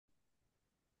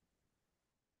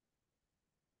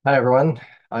Hi everyone,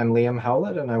 I'm Liam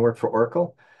Howlett and I work for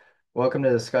Oracle. Welcome to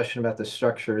a discussion about the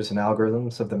structures and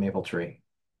algorithms of the maple tree.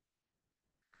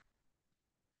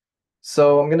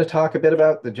 So I'm going to talk a bit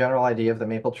about the general idea of the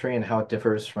maple tree and how it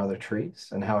differs from other trees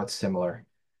and how it's similar.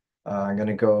 I'm going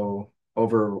to go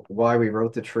over why we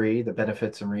wrote the tree, the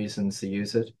benefits and reasons to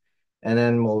use it, and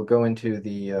then we'll go into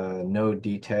the node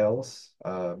details,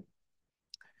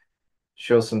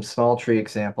 show some small tree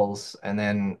examples, and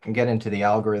then get into the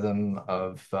algorithm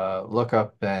of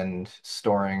lookup and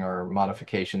storing or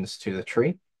modifications to the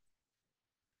tree.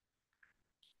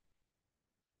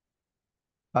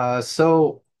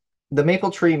 So the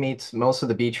maple tree meets most of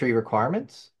the bee tree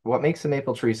requirements. What makes the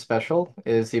maple tree special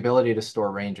is the ability to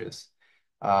store ranges.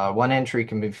 One entry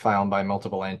can be found by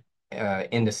multiple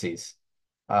indices.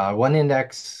 One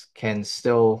index can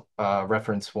still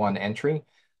reference one entry,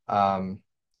 um,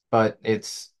 but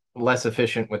it's less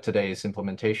efficient with today's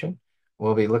implementation.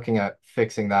 We'll be looking at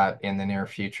fixing that in the near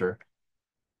future.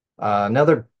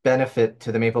 Another benefit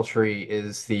to the maple tree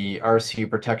is the RCU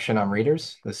protection on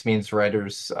readers. This means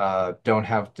writers don't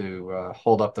have to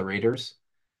hold up the readers.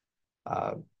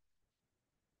 Uh,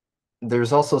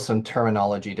 there's also some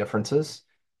terminology differences.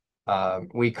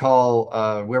 We call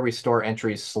where we store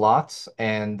entries slots,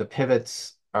 and the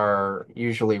pivots are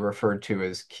usually referred to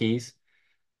as keys.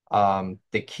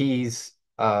 The keys,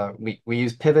 we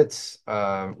use pivots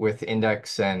with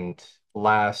index and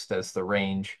last as the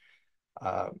range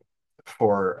uh,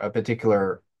 for a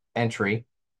particular entry.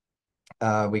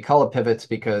 We call it pivots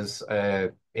because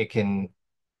it can,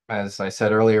 as I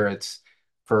said earlier, it's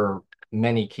for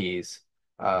many keys.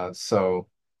 So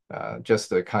just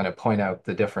to kind of point out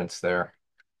the difference there.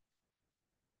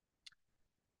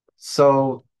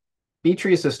 So B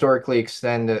trees historically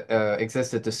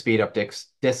existed to speed up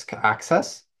disk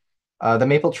access. The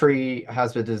maple tree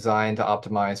has been designed to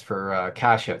optimize for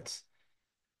cache hits.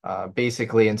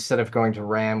 Basically, instead of going to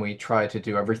RAM, we try to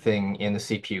do everything in the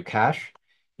CPU cache.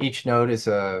 Each node is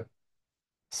a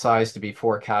size to be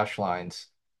 4 cache lines.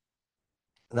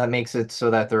 That makes it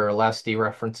so that there are less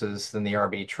dereferences than the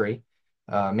RB tree,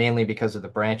 mainly because of the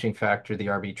branching factor. The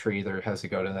RB tree either has to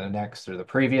go to the next or the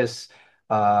previous,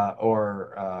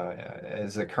 or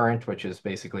as the current, which is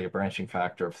basically a branching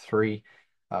factor of 3,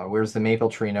 whereas the maple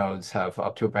tree nodes have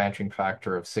up to a branching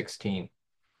factor of 16.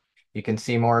 You can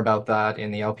see more about that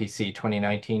in the LPC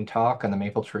 2019 talk on the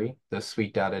maple tree, the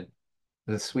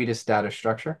sweetest data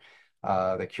structure,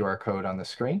 the QR code on the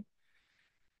screen.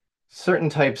 Certain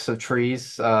types of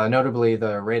trees, notably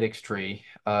the radix tree,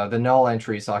 the null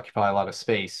entries occupy a lot of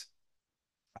space.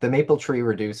 The maple tree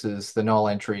reduces the null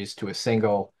entries to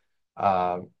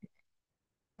uh,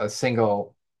 a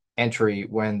single entry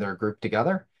when they're grouped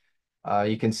together.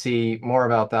 You can see more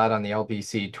about that on the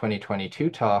LPC 2022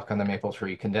 talk on the maple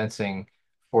tree, condensing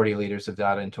 40 liters of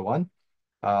data into one.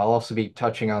 I'll also be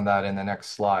touching on that in the next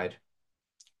slide.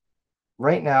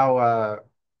 Right now,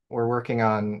 we're working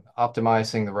on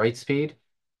optimizing the write speed,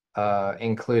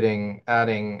 including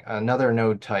adding another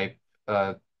node type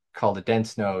uh, called a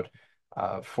dense node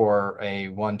for a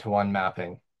one-to-one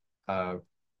mapping. Uh,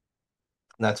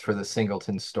 that's for the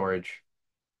singleton storage.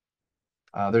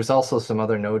 There's also some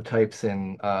other node types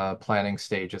in planning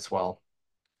stage as well.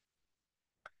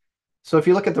 So if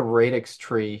you look at the radix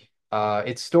tree,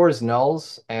 it stores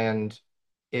nulls and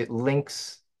it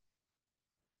links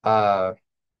uh,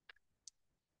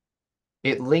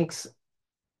 it links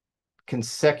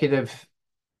consecutive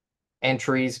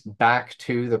entries back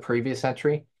to the previous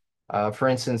entry. For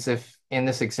instance, if in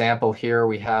this example here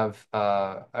we have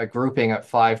a grouping at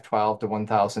 512 to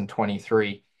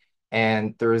 1023,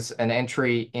 and there's an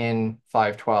entry in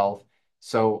 512,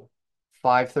 so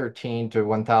 513 to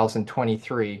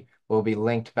 1023 will be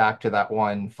linked back to that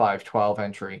one 512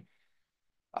 entry.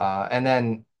 And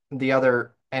then the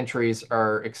other entries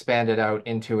are expanded out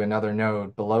into another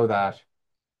node below that.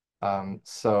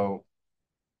 So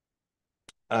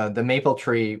the maple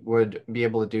tree would be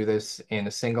able to do this in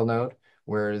a single node,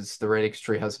 whereas the radix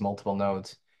tree has multiple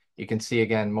nodes. You can see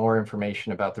again more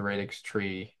information about the radix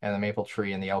tree and the maple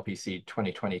tree in the LPC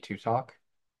 2022 talk.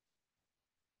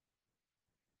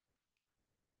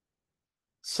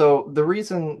 So the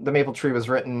reason the maple tree was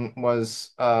written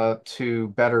was to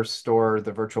better store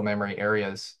the virtual memory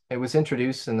areas. It was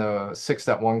introduced in the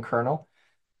 6.1 kernel,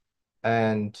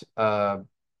 and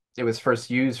it was first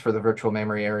used for the virtual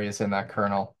memory areas in that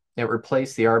kernel. It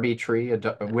replaced the RB tree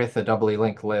with a doubly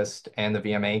linked list and the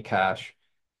VMA cache.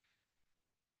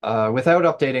 Without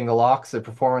updating the locks, the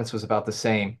performance was about the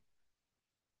same.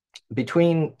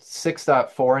 Between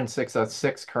 6.4 and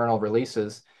 6.6 kernel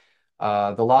releases,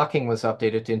 the locking was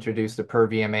updated to introduce the per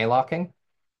VMA locking.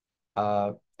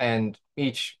 and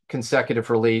each consecutive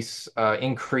release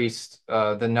increased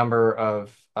the number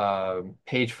of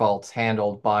page faults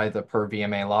handled by the per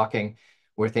VMA locking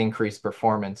with increased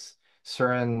performance.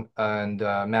 Surin and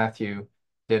Matthew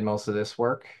did most of this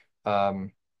work.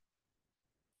 And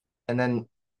then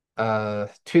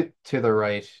to the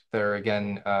right there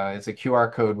again is a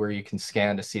QR code where you can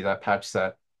scan to see that patch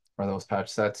set or those patch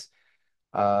sets.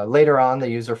 Later on, the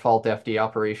user fault FD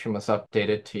operation was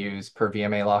updated to use per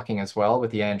VMA locking as well, with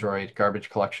the Android garbage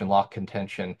collection lock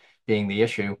contention being the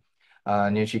issue.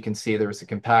 And as you can see, there was a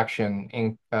compaction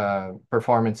in,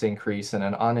 performance increase and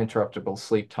an uninterruptible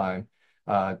sleep time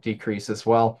decrease as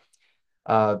well.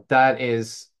 That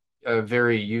is a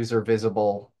very user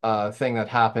visible thing that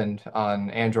happened on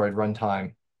Android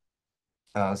runtime.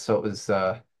 So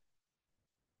it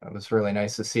was really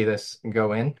nice to see this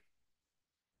go in.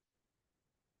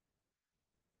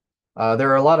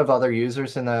 There are a lot of other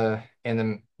users in the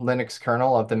Linux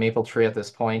kernel of the MapleTree at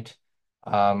this point.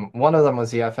 One of them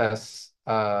was the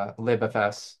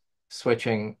libfs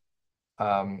switching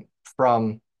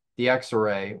from the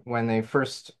X-array. When they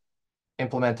first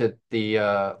implemented the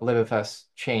libfs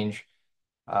change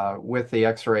with the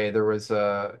X-array, there was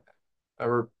a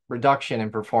reduction in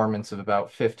performance of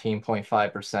about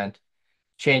 15.5%.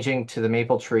 Changing to the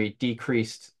MapleTree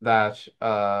decreased that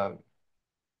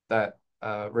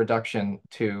reduction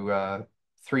to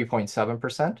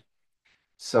 3.7%.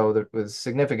 So that was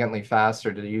significantly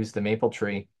faster to use the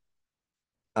MapleTree.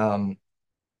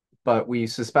 But we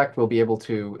suspect we'll be able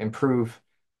to improve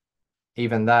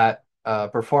even that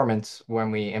performance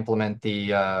when we implement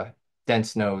the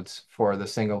dense nodes for the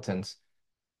singletons.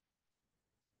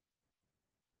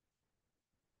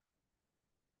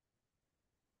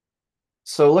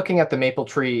 So looking at the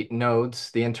MapleTree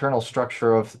nodes, the internal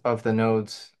structure of the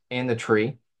nodes in the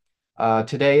tree,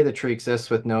 today, the tree exists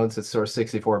with nodes that store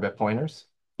 64-bit pointers.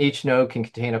 Each node can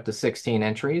contain up to 16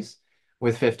 entries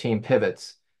with 15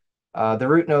 pivots. The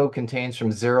root node contains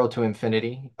from 0 to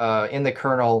infinity. In the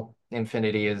kernel,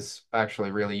 infinity is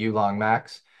actually really ulong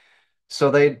max. So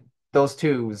those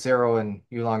two, 0 and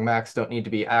ulong max, don't need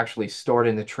to be actually stored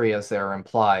in the tree as they are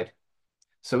implied.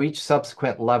 So each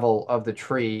subsequent level of the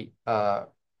tree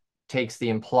takes the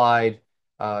implied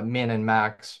min and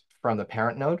max from the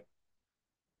parent node.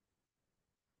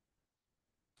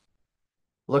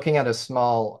 Looking at a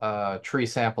small tree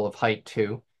sample of height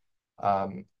 2,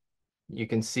 you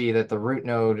can see that the root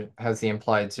node has the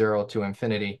implied 0 to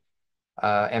infinity,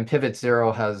 and pivot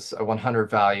 0 has a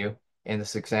 100 value in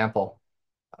this example.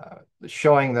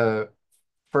 Showing the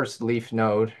first leaf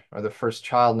node, or the first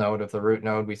child node of the root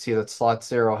node, we see that slot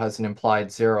 0 has an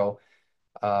implied 0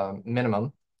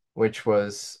 minimum, which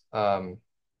was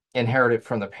inherited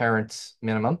from the parent's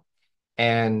minimum,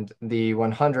 and the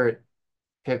 100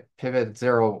 pivot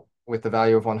 0 with the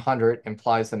value of 100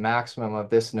 implies the maximum of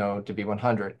this node to be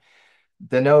 100.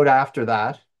 The node after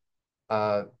that,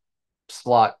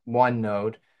 slot 1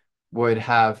 node, would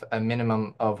have a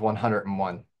minimum of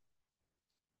 101.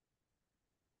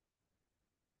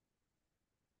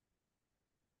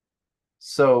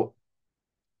 So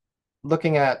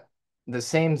looking at the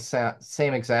same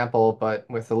example, but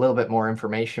with a little bit more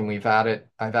information,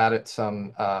 I've added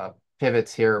some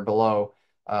pivots here below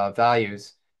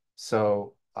values.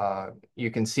 So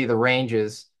you can see the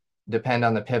ranges depend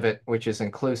on the pivot, which is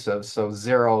inclusive. So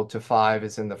 0 to 5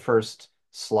 is in the first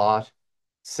slot,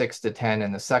 6 to 10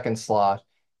 in the second slot,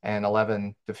 and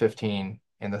 11 to 15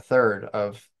 in the third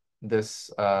of this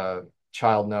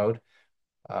child node.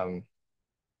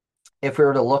 If we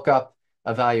were to look up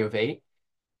a value of 8,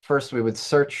 first we would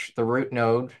search the root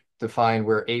node to find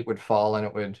where 8 would fall, and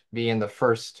it would be in the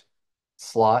first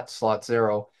slot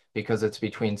 0, because it's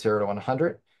between 0 to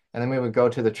 100. And then we would go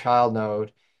to the child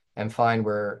node and find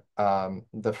where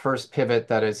the first pivot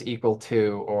that is equal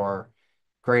to or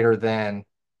greater than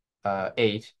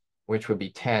 8, which would be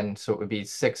 10. So it would be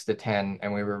 6 to 10,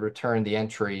 and we would return the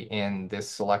entry in this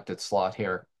selected slot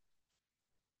here.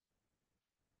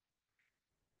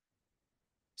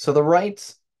 So the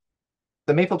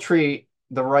MapleTree,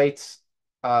 the writes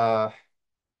are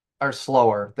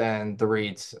slower than the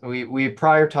reads. We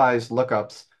prioritize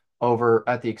lookups over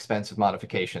at the expense of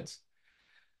modifications.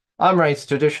 On writes,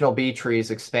 traditional B trees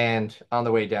expand on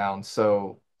the way down.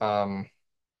 So any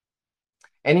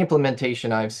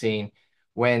implementation I've seen,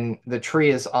 when the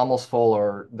tree is almost full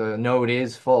or the node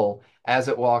is full, as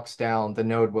it walks down, the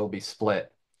node will be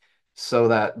split so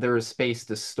that there is space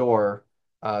to store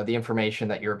the information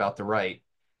that you're about to write.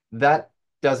 That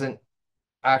doesn't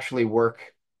actually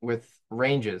work with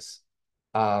ranges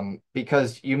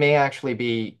because you may actually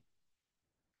be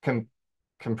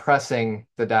compressing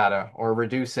the data or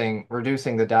reducing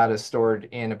the data stored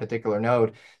in a particular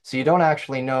node. So you don't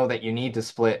actually know that you need to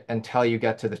split until you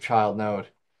get to the child node.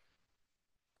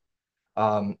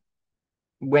 Um,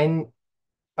 when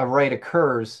a write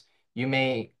occurs, you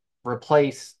may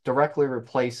directly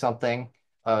replace something,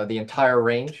 the entire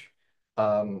range,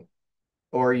 um,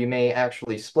 or you may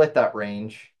actually split that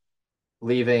range,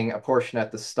 leaving a portion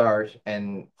at the start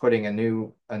and putting a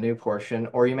new portion,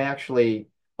 or you may actually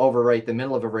overwrite the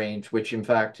middle of a range, which in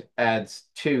fact adds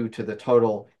two to the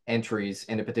total entries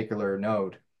in a particular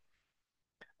node.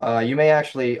 You may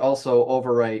actually also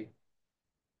overwrite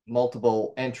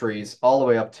multiple entries all the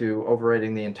way up to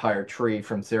overwriting the entire tree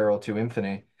from 0 to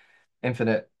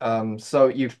infinite. So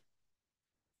you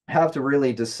have to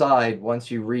really decide once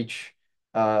you reach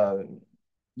uh,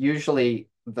 usually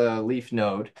the leaf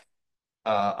node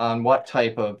on what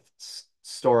type of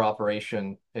store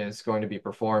operation is going to be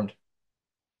performed.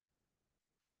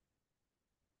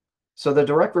 So the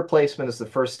direct replacement is the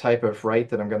first type of write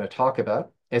that I'm going to talk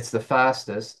about. It's the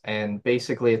fastest, and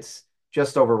basically it's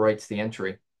just overwrites the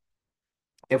entry.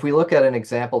 If we look at an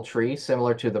example tree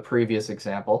similar to the previous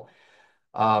example,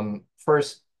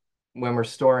 first, when we're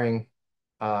storing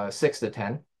 6 to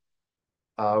 10,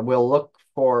 we'll look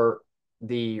for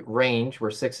the range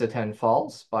where 6 to 10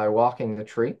 falls by walking the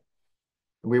tree.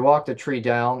 We walk the tree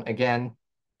down again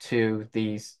to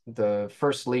the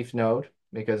first leaf node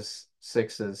because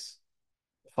 6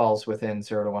 falls within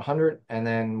 0 to 100, and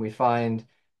then we find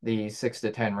the 6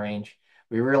 to 10 range.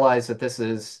 We realize that this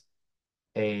is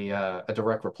a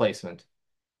direct replacement.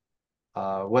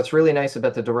 What's really nice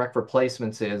about the direct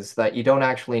replacements is that you don't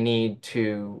actually need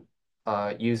to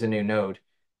use a new node.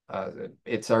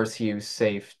 It's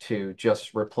RCU-safe to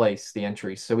just replace the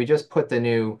entry. So we just put the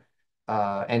new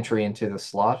entry into the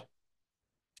slot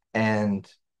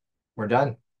and we're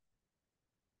done.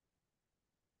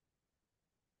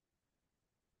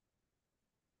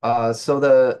 So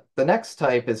the next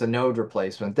type is a node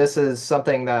replacement. This is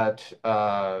something that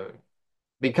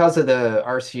because of the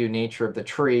RCU nature of the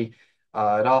tree,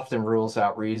 it often rules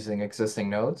out reusing existing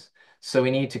nodes. So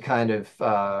we need to kind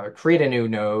of create a new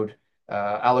node,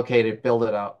 allocate it, build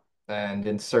it up, and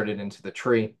insert it into the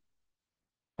tree.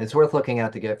 It's worth looking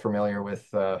at to get familiar with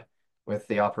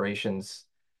the operations.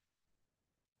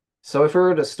 So if we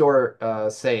were to store,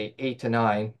 say, 8 to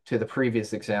 9 to the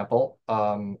previous example,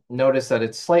 notice that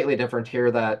it's slightly different here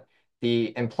that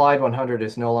the implied 100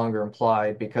 is no longer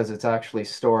implied because it's actually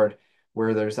stored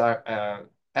where there's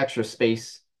extra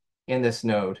space in this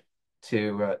node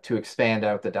to expand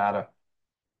out the data.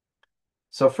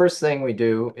 So first thing we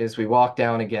do is we walk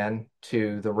down again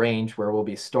to the range where we'll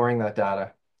be storing that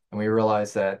data, and we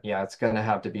realize that, yeah, it's going to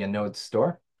have to be a node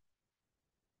store.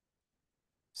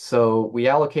 So we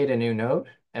allocate a new node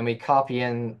and we copy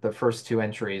in the first two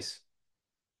entries.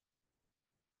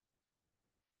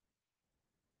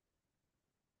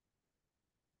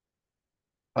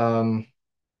 Um,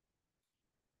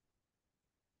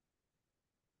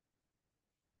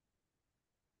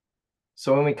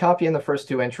 so when we copy in the first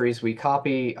two entries, we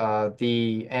copy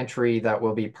the entry that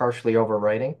will be partially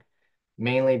overwriting,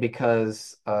 mainly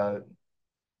because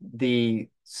the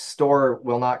store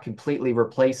will not completely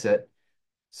replace it.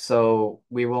 So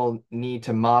we will need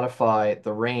to modify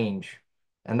the range.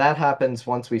 And that happens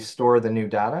once we store the new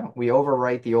data. We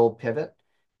overwrite the old pivot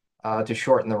to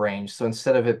shorten the range. So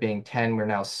instead of it being 10, we're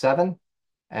now 7.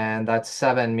 And that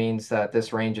 7 means that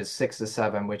this range is 6 to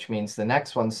 7, which means the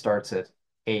next one starts at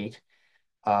 8.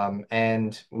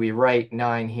 And we write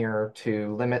 9 here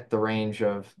to limit the range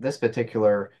of this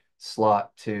particular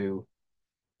slot to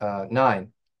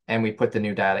 9. And we put the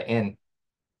new data in.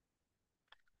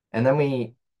 And then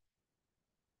we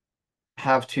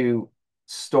have to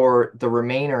store the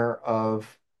remainder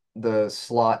of the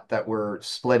slot that we're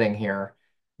splitting here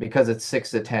because it's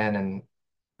 6 to 10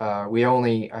 and we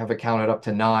only have accounted up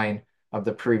to 9 of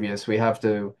the previous. We have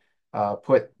to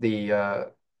put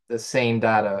the same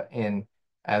data in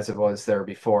as it was there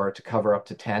before to cover up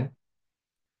to 10.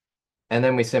 And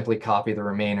then we simply copy the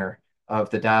remainder of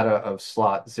the data of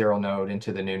slot 0 node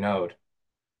into the new node.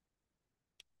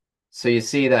 So you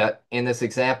see that in this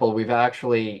example, we've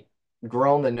actually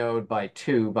grown the node by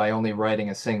 2 by only writing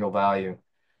a single value.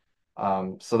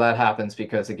 So that happens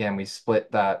because, again, we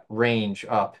split that range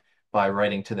up by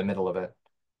writing to the middle of it.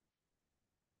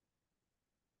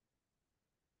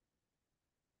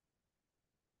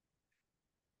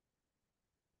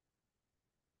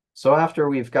 So after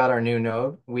we've got our new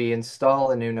node, we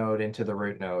install a new node into the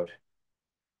root node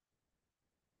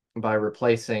by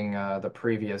replacing the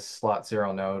previous slot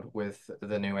 0 node with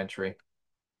the new entry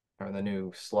or the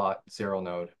new slot 0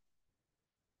 node.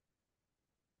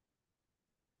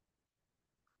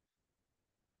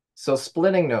 So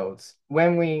splitting nodes.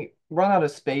 When we run out of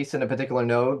space in a particular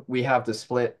node, we have to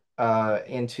split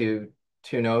into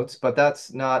two nodes, but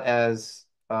that's not as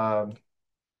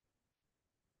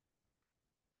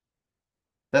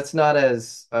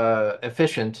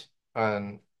efficient.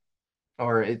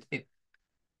 Or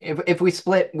if we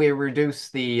split, we reduce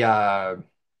the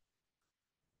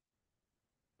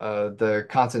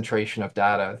concentration of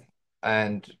data,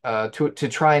 and to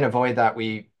try and avoid that,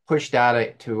 we push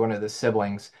data to one of the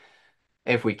siblings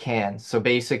if we can. So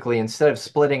basically, instead of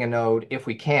splitting a node, if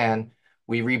we can,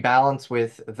 we rebalance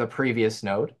with the previous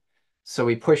node. So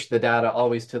we push the data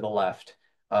always to the left,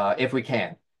 if we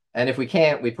can. And if we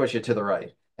can't, we push it to the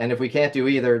right. And if we can't do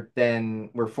either, then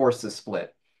we're forced to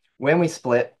split. When we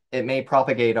split, it may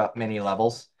propagate up many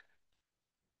levels.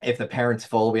 If the parent's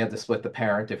full, we have to split the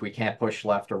parent if we can't push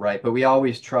left or right. But we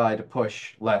always try to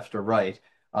push left or right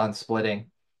on splitting,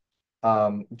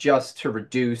 just to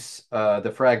reduce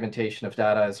the fragmentation of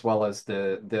data as well as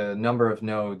the number of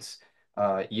nodes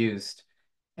used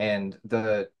and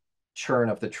the churn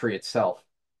of the tree itself.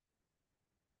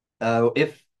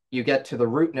 If you get to the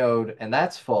root node and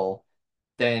that's full,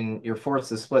 then you're forced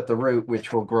to split the root,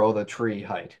 which will grow the tree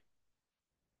height.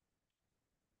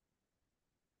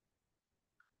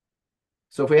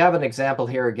 So if we have an example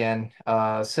here again,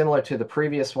 similar to the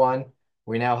previous one,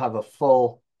 we now have a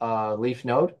full leaf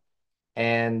node,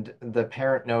 and the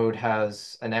parent node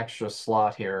has an extra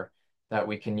slot here that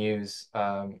we can use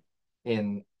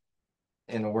in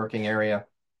in the working area.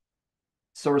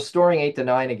 So we're storing 8 to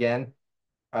 9 again,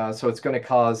 so it's going to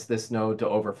cause this node to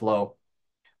overflow.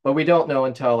 But we don't know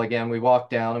until, again, we walk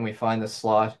down and we find the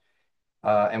slot,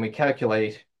 and we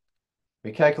calculate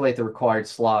the required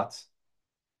slots.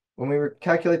 When we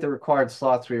calculate the required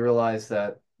slots, we realize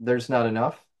that there's not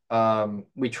enough.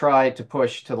 We try to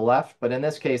push to the left, but in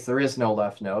this case, there is no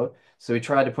left node. So we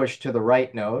try to push to the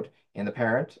right node in the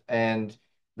parent, and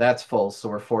that's full, so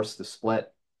we're forced to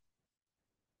split.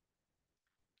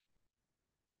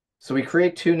 So we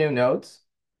create two new nodes,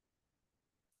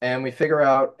 and we figure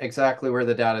out exactly where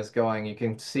the data is going. You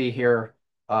can see here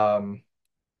um,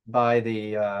 by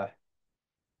the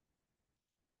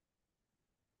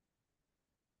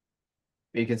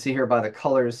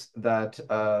colors that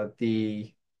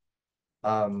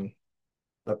um,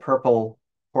 the purple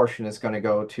portion is going to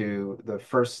go to the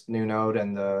first new node,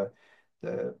 and the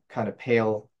kind of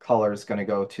pale color is going to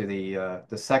go to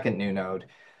the second new node.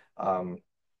 Um,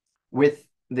 with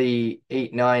the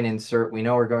 8, 9 insert, we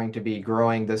know we're going to be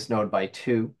growing this node by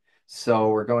 2. So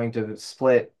we're going to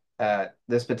split at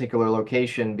this particular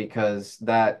location because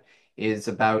that is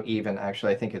about even.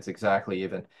 Actually, I think it's exactly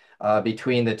even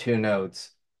between the two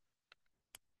nodes.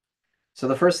 So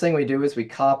the first thing we do is we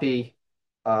copy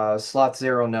slot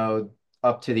 0 node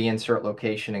up to the insert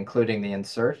location, including the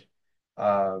insert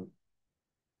uh,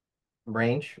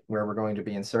 range where we're going to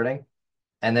be inserting.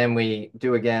 And then we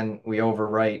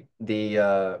overwrite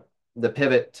the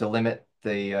pivot to limit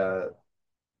the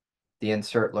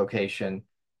insert location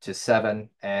to 7,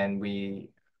 and we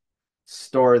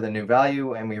store the new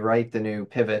value, and we write the new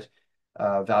pivot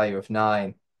value of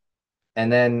 9.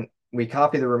 And then we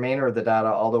copy the remainder of the data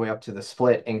all the way up to the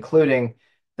split, including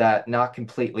that not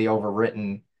completely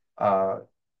overwritten, what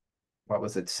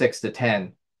was it, 6 to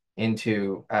 10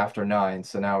 into after 9.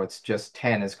 So now it's just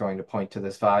 10 is going to point to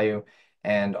this value,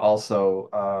 and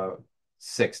also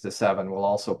 6 to 7 will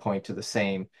also point to the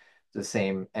same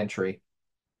entry.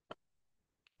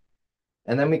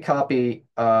 And then we copy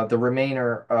the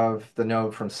remainder of the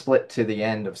node from split to the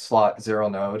end of slot 0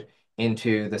 node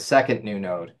into the second new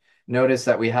node. Notice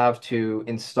that we have to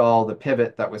install the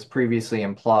pivot that was previously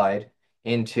implied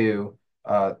into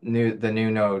the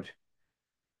new node,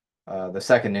 the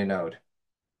second new node.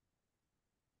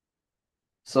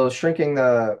 So shrinking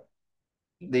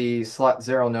the slot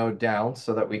 0 node down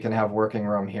so that we can have working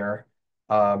room here,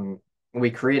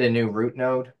 we create a new root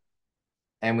node,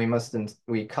 and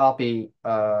we copy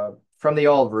from the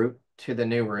old root to the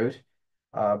new root,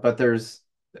 but there's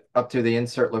up to the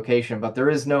insert location, but there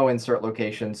is no insert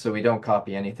location, so we don't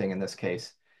copy anything in this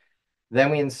case. Then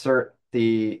we insert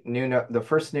the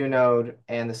first new node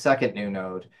and the second new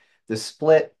node. The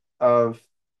split of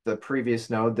the previous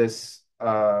node, this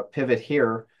pivot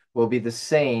here, will be the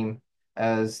same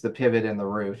as the pivot in the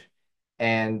root,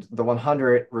 and the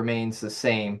 100 remains the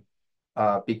same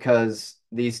because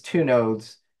these two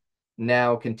nodes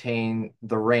now contain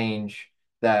the range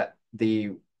that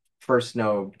the first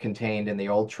node contained in the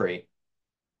old tree.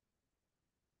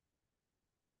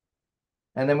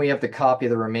 And then we have to copy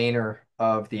the remainder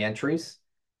of the entries.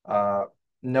 Uh,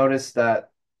 Notice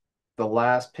that the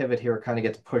last pivot here kind of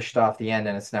gets pushed off the end,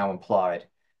 and it's now implied.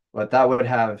 But that would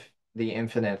have the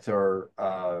infinite or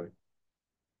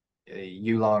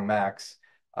U long max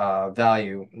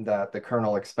value that the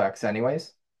kernel expects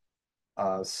anyways.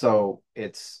 So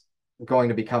it's going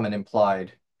to become an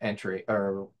implied entry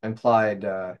or implied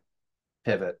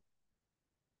pivot.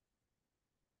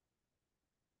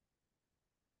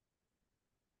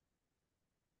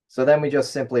 So then we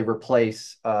just simply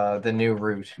replace the new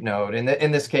root node.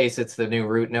 In this case, it's the new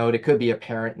root node. It could be a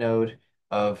parent node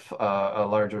of a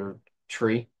larger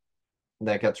tree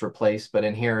that gets replaced, but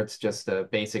in here it's just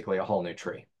basically a whole new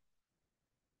tree.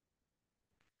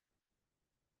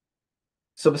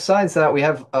 So besides that, we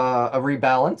have a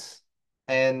rebalance.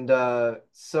 And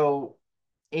so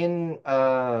in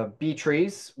B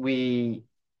trees, we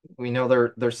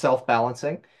know they're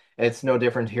self-balancing. It's no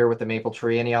different here with the maple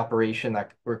tree. Any operation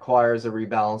that requires a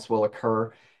rebalance will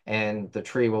occur, and the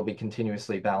tree will be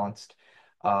continuously balanced.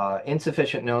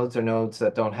 Insufficient nodes are nodes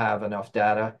that don't have enough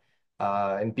data.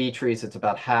 In B trees, it's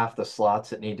about half the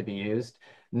slots that need to be used.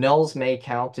 Nulls may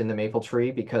count in the maple tree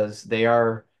because they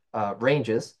are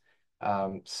ranges,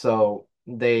 so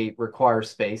they require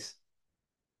space.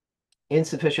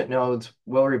 Insufficient nodes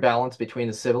will rebalance between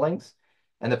the siblings,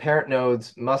 and the parent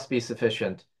nodes must be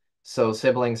sufficient, so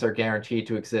siblings are guaranteed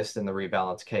to exist in the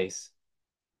rebalance case.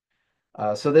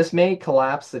 So this may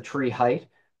collapse the tree height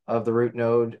of the root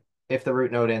node if the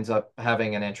root node ends up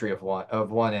having an entry of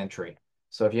one entry.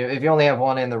 So if you only have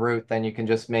one in the root, then you can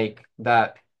just make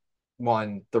that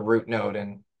one the root node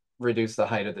and reduce the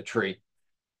height of the tree.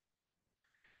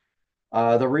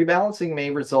 The rebalancing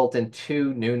may result in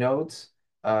two new nodes.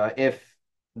 If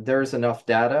there's enough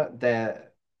data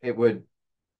that it would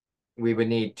we would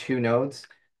need two nodes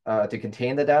to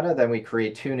contain the data, then we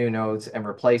create two new nodes and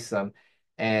replace them.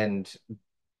 And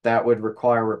that would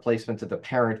require replacement of the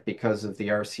parent because of the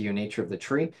RCU nature of the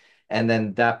tree. And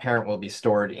then that parent will be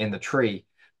stored in the tree.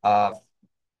 Uh,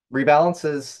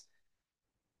 Rebalances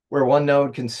where one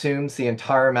node consumes the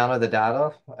entire amount of the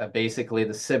data, basically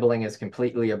the sibling is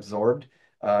completely absorbed,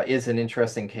 is an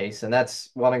interesting case, and that's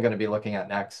what I'm going to be looking at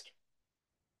next.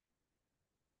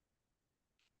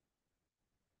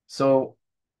 So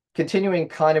continuing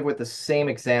kind of with the same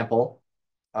example,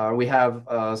 we have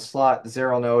a slot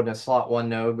 0 node and a slot 1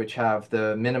 node, which have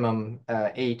the minimum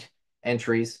 8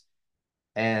 entries,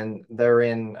 and they're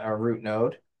in a root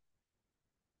node.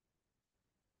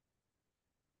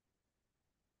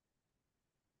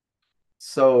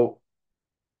 So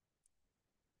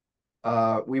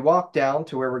we walk down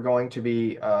to where we're going to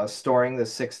be storing the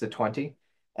 6 to 20,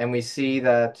 and we see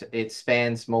that it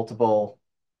spans multiple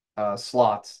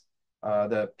slots.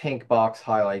 The pink box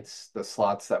highlights the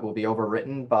slots that will be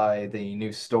overwritten by the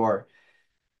new store.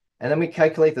 And then we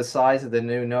calculate the size of the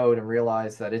new node and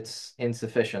realize that it's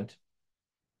insufficient.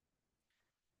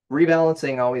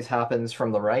 Rebalancing always happens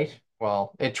from the right.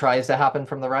 Well, it tries to happen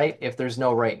from the right. If there's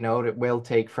no right node, it will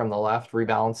take from the left,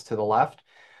 rebalance to the left.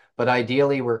 But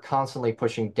ideally, we're constantly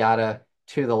pushing data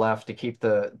to the left to keep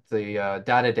the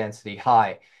data density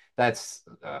high. That's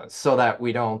so that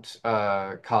we don't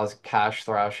cause cache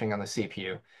thrashing on the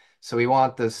CPU. So we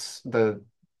want the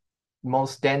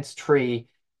most dense tree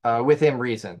within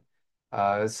reason.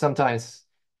 Sometimes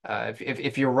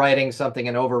if you're writing something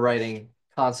and overwriting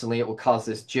constantly, it will cause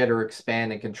this jitter,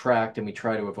 expand, and contract, and we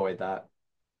try to avoid that.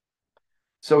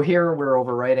 So here we're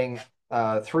overwriting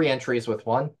three entries with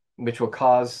one, which will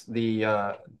cause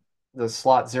the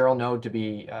slot 0 node to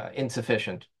be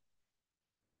insufficient.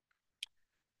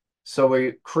 So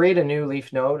we create a new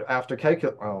leaf node after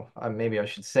maybe I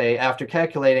should say after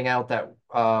calculating out that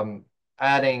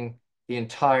adding the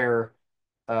entire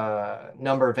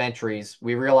number of entries,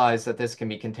 we realize that this can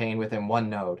be contained within one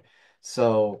node.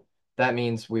 So that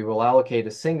means we will allocate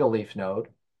a single leaf node.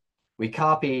 We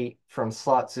copy from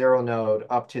slot 0 node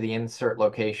up to the insert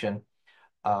location.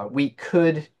 We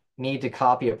could need to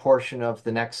copy a portion of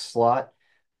the next slot,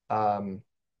 or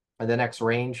the next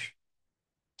range,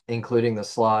 including the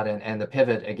slot and the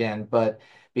pivot again. But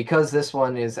because this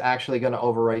one is actually going to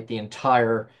overwrite the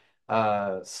entire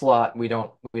slot, we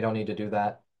don't need to do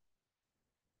that.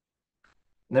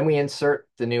 And then we insert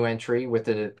the new entry with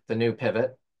the new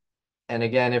pivot. And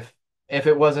again, if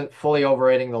it wasn't fully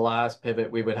overwriting the last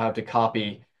pivot, we would have to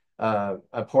copy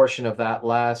a portion of that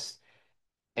last,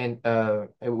 and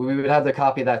we would have to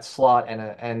copy that slot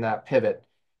and that pivot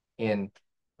in,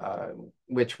 uh,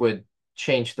 which would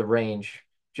change the range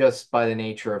just by the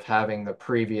nature of having the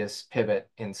previous pivot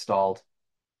installed.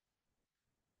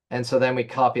 And so then we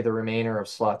copy the remainder of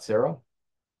slot 0,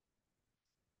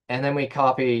 and then we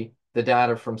copy the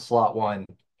data from slot 1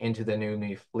 into the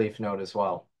new leaf node as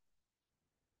well.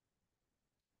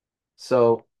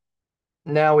 So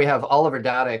Now we have all of our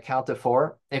data accounted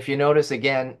for. If you notice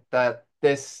again that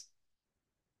this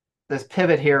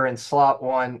pivot here in the slot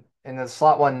one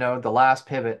node, the last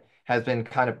pivot has been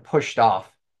kind of pushed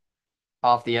off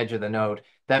the edge of the node.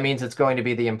 That means it's going to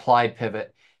be the implied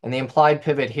pivot. And the implied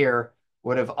pivot here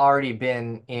would have already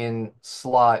been in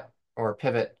slot or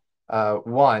pivot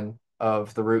one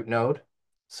of the root node.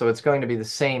 So it's going to be the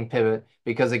same pivot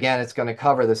because again, it's going to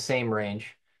cover the same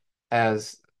range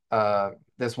as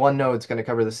this one node is going to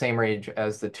cover the same range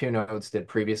as the two nodes did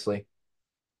previously.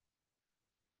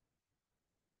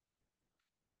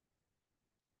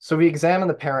 So we examine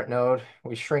the parent node,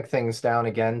 we shrink things down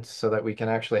again so that we can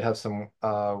actually have some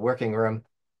working room.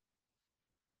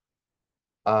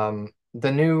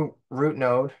 The new root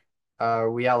node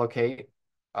we allocate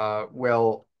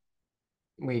will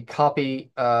we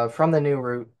copy from the new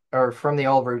root or from the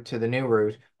old root to the new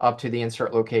root up to the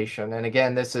insert location. And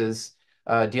again, this is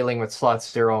dealing with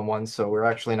slots 0 and 1, so we're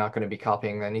actually not going to be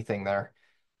copying anything there.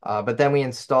 But then we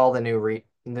install the new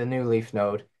leaf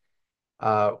node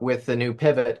with the new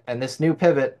pivot, and this new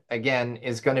pivot again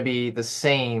is going to be the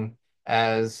same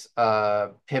as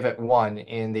pivot 1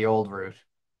 in the old root.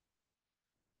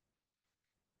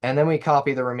 And then we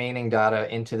copy the remaining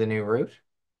data into the new root.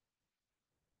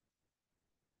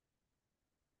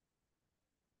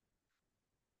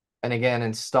 And again,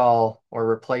 install or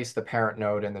replace the parent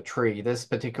node in the tree. This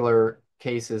particular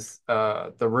case is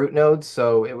the root node,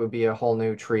 so it would be a whole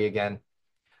new tree again.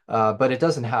 But it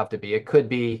doesn't have to be. It could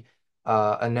be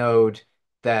a node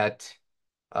that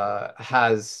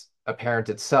has a parent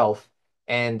itself,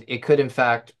 and it could in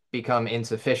fact become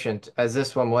insufficient, as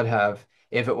this one would have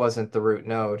if it wasn't the root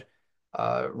node.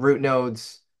 Root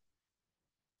nodes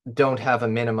don't have a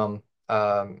minimum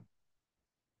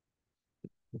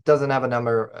doesn't have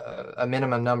a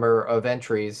minimum number of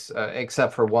entries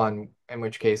except for one, in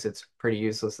which case it's pretty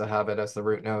useless to have it as the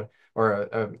root node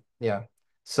or yeah.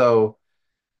 So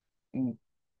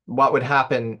what would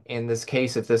happen in this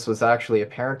case if this was actually a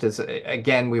parent is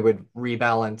again we would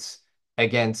rebalance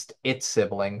against its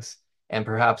siblings and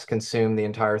perhaps consume the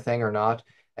entire thing or not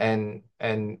and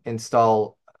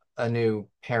install a new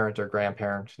parent or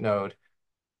grandparent node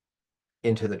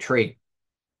into the tree.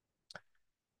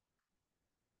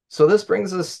 So this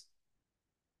brings us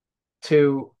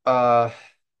to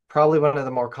probably one of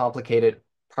the more complicated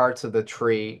parts of the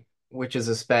tree, which is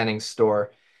a spanning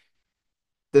store.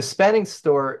 The spanning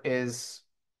store is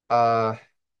uh,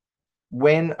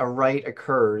 when a write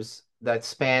occurs that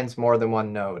spans more than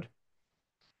one node.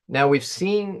 Now, we've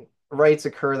seen writes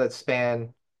occur that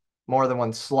span more than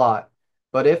one slot,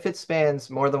 but if it spans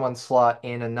more than one slot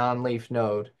in a non-leaf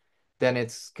node, then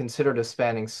it's considered a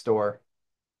spanning store.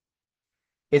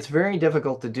 It's very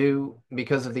difficult to do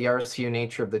because of the RCU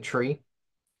nature of the tree.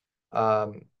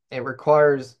 It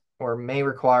requires or may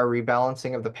require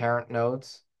rebalancing of the parent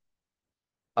nodes.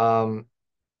 Um,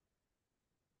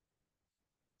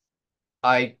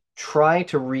 I try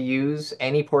to reuse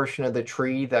any portion of the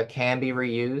tree that can be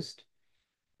reused.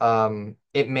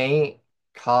 It may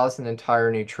cause an entire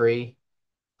new tree.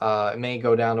 It may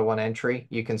go down to one entry.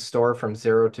 You can store from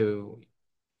 0 to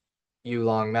U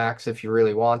long max if you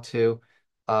really want to,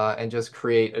 and just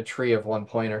create a tree of one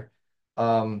pointer.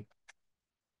 Um,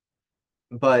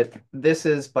 but this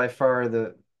is by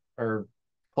far or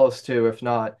close to, if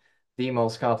not the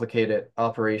most complicated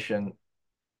operation,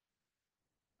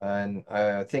 and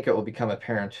I think it will become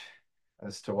apparent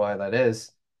as to why that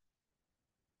is.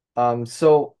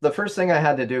 So the first thing I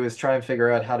had to do is try and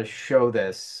figure out how to show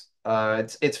this.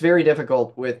 It's very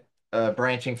difficult with a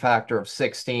branching factor of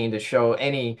 16 to show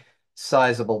any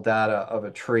sizable data of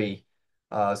a tree.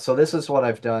 So this is what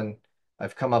I've done.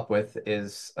 I've come up with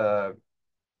is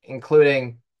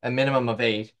including a minimum of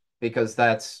 8 because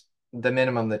that's the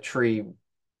minimum the tree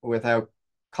without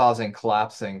causing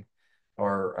collapsing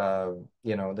or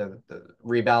the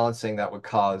rebalancing that would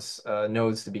cause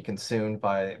nodes to be consumed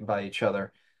by each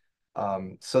other.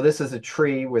 So this is a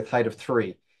tree with height of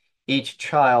 3. Each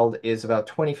child is about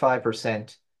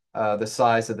 25% the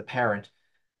size of the parent,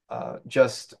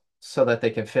 just so that they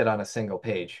can fit on a single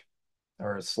page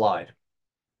or a slide.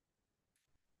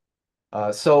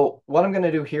 So what I'm going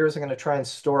to do here is I'm going to try and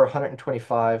store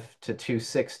 125 to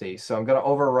 260. So I'm going to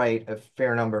overwrite a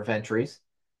fair number of entries.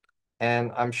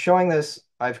 And I'm showing this,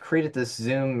 I've created this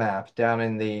zoom map down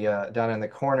in the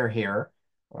corner here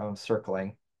where I'm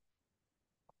circling.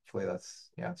 Hopefully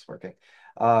yeah, it's working.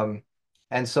 Um,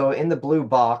 and so in the blue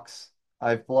box,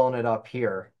 I've blown it up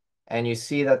here. And you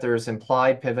see that there's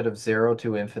implied pivot of 0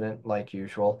 to infinite, like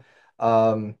usual.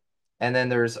 Um, and then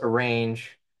there's a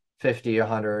range 50,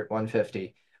 100,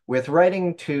 150. With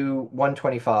writing to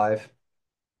 125,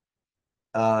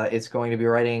 it's going to be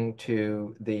writing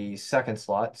to the second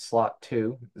slot, slot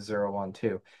 2, 0, 1,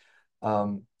 2.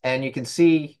 And you can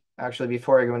see, actually,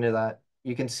 before I go into that,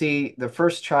 you can see the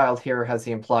first child here has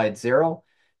the implied 0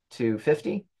 to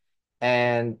 50,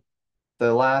 and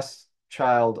the last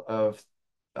child of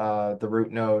the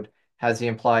root node has the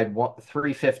implied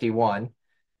 351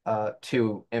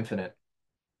 to infinite.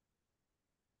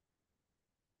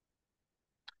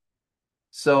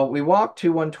 So we walk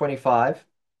to 125,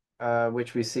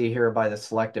 which we see here by the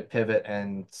selected pivot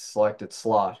and selected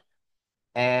slot.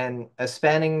 And a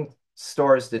spanning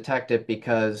store is detected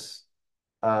because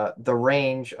the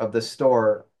range of the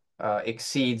store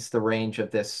exceeds the range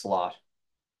of this slot.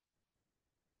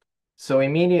 So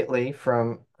immediately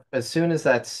from as soon as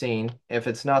that's seen, if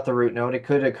it's not the root node, it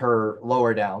could occur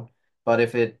lower down. But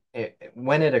if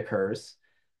when it occurs,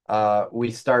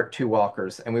 we start two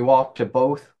walkers and we walk to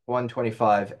both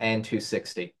 125 and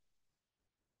 260.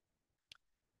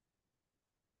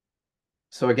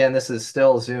 So again, this is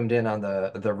still zoomed in on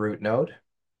the root node.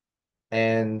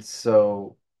 And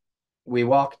so we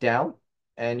walk down,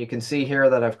 and you can see here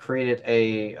that I've created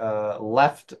a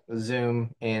left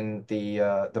zoom in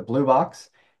the blue box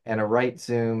and a right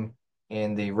zoom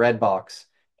in the red box.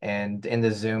 And in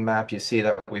the zoom map, you see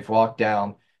that we've walked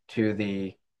down to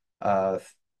the uh,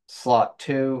 slot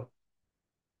 2,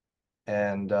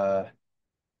 and I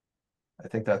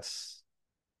think that's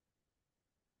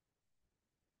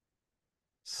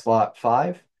slot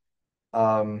 5.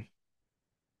 Um,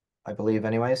 I believe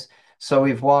anyways. So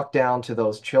we've walked down to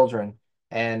those children,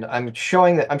 and I'm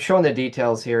showing the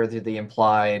details here, the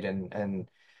implied and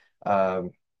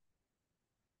um,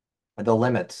 the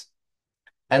limits.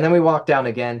 And then we walk down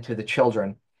again to the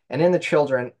children. And in the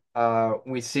children,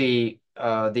 we see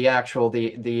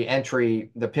the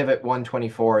entry, the pivot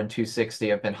 124 and 260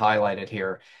 have been highlighted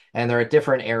here. And they're at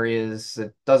different areas.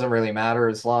 It doesn't really matter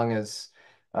uh, as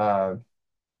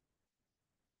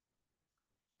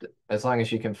long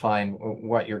as you can find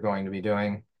what you're going to be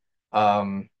doing.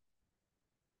 Um,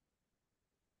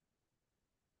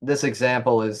 this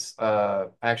example is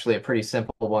actually a pretty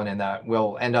simple one in that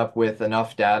we'll end up with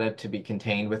enough data to be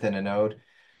contained within a node.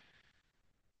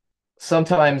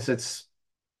 Sometimes it's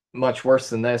much worse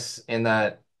than this in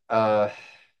that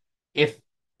if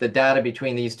the data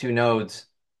between these two nodes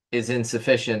is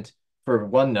insufficient for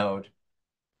one node,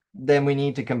 then we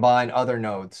need to combine other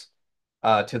nodes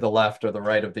to the left or the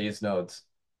right of these nodes,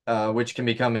 which can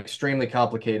become extremely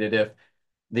complicated if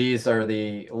these are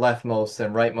the leftmost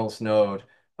and rightmost node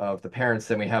of the parents.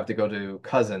 Then we have to go to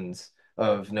cousins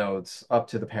of nodes up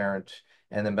to the parent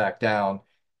and then back down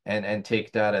and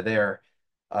take data there.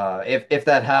 If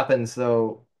that happens,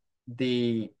 though,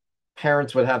 the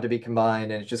parents would have to be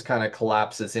combined and it just kind of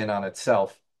collapses in on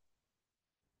itself.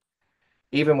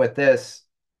 Even with this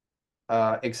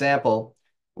example,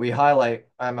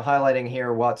 I'm highlighting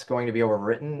here what's going to be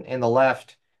overwritten. In the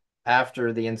left,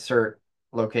 after the insert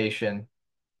location,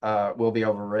 will be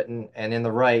overwritten, and in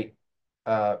the right,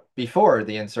 before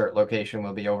the insert location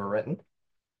will be overwritten.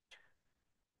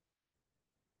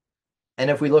 And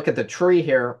if we look at the tree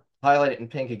here, highlighted in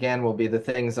pink again will be the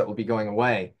things that will be going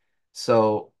away.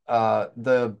 So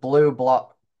the blue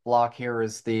block here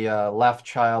is the left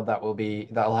child that will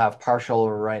have partial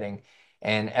overwriting,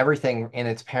 and everything in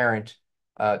its parent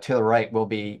to the right will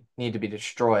need to be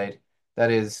destroyed.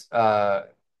 That is,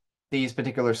 these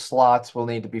particular slots will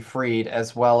need to be freed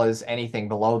as well as anything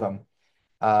below them,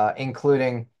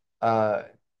 including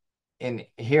in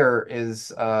here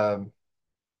is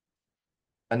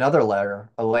another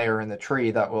layer, a layer in the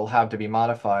tree that will have to be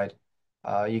modified.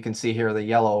 You can see here the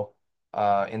yellow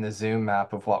in the zoom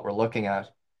map of what we're looking at.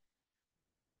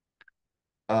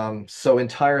 So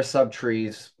entire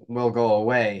subtrees will go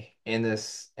away in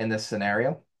this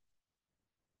scenario.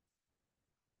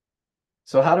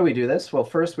 So how do we do this? Well,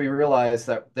 first we realize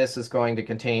that this is going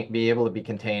to be able to be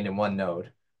contained in one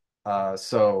node.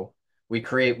 So we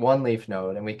create one leaf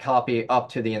node and we copy up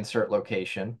to the insert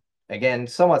location. Again,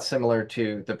 somewhat similar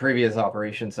to the previous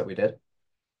operations that we did.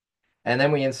 And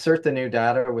then we insert the new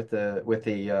data with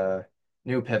the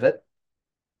new pivot.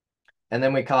 And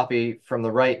then we copy from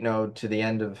the right node to the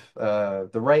end of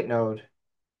the right node.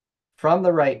 From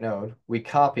the right node, we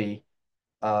copy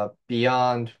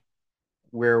beyond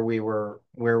where we've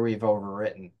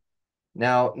overwritten.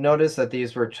 Now, notice that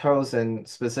these were chosen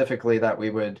specifically that we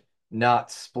would not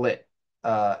split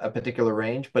a particular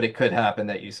range, but it could happen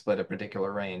that you split a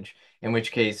particular range, in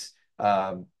which case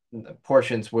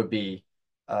portions would be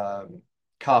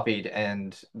copied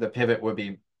and the pivot would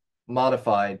be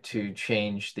modified to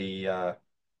change the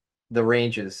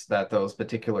ranges that those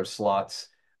particular slots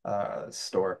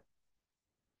store.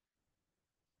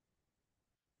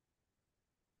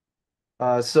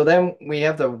 So then we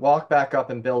have to walk back up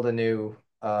and build a new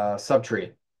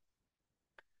subtree.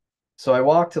 So I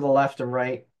walk to the left and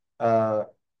right uh,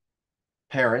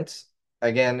 parents.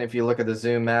 Again, if you look at the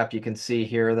zoom map, you can see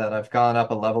here that I've gone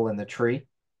up a level in the tree.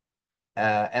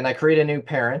 And I create a new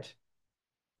parent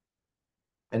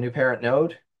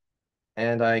node,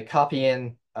 and I copy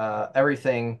in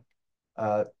everything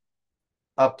uh,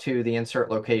 up to the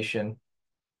insert location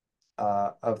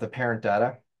of the parent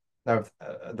data, of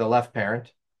the left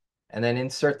parent, and then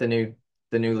insert the new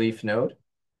leaf node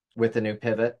with the new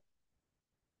pivot,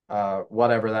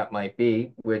 whatever that might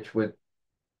be, which would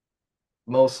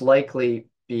most likely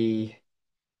be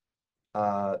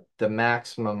the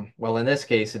maximum. Well, in this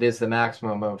case, it is the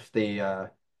maximum of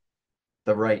the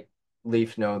right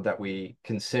leaf node that we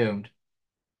consumed.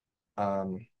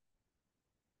 Um,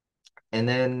 and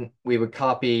then we would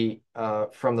copy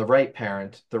from the right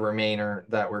parent the remainder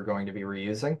that we're going to be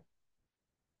reusing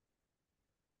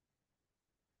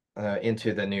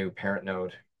into the new parent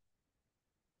node.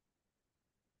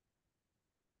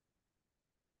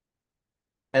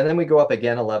 And then we go up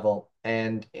again a level,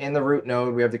 and in the root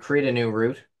node, we have to create a new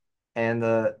root, and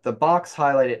the box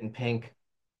highlighted in pink,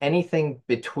 anything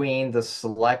between the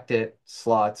selected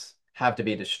slots have to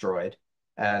be destroyed,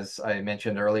 as I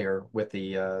mentioned earlier with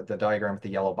the diagram with the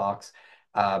yellow box.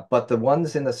 But the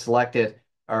ones in the selected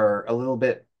are a little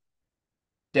bit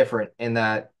different in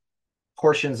that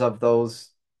portions of those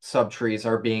subtrees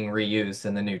are being reused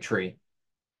in the new tree.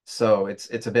 So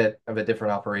it's a bit of a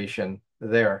different operation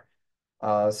there.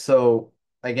 So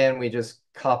again, we just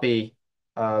copy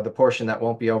the portion that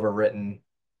won't be overwritten.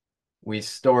 We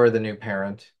store the new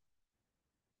parent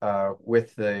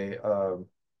with the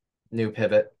new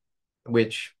pivot,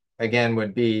 which again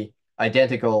would be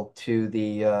identical to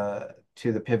the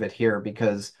pivot here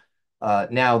because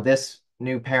now this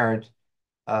new parent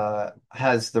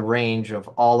has the range of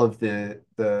all of the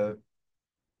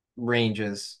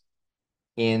ranges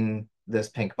in this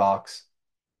pink box.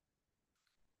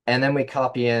 And then we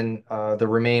copy in the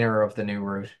remainder of the new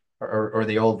root or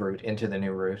the old root into the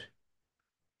new root.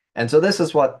 And so this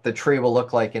is what the tree will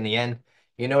look like in the end.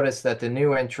 You notice that the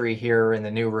new entry here in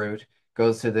the new root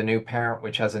goes to the new parent,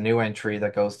 which has a new entry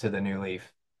that goes to the new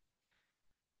leaf.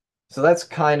 So that's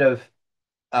kind of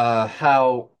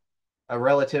how a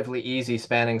relatively easy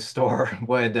spanning store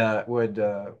would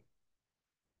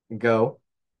go.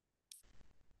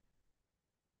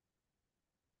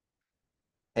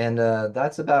 And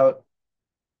that's about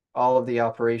all of the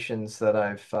operations that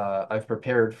I've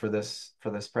prepared for this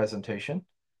presentation.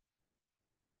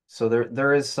 So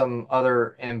there is some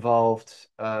other involved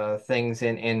things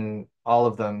in all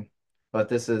of them, but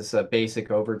this is a basic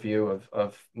overview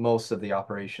of most of the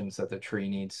operations that the tree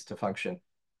needs to function.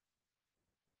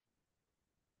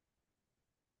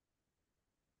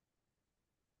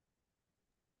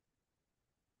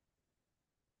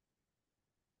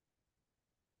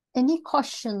 Any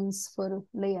questions for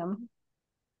Liam?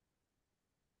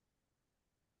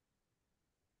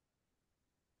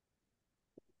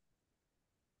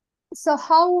 So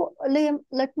how, Liam,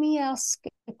 let me ask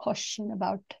a question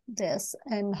about this.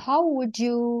 And how would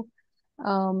you,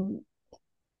 um,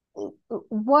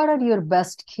 what are your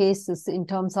best cases in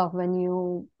terms of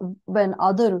when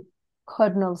other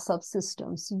kernel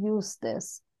subsystems use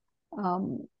this?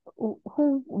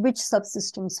 Which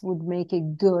subsystems would make a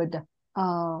good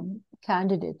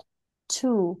candidate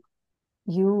to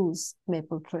use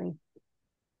MapleTree?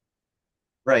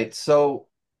 Right. So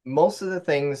most of the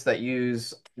things that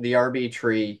use the RB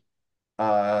tree,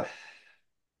 uh,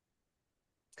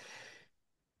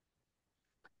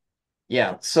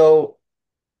 yeah. So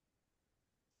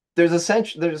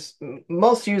there's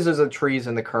most users of trees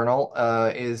in the kernel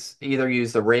is either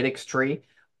use the radix tree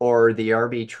or the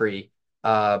RB tree,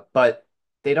 but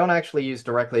they don't actually use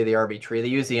directly the RB tree. They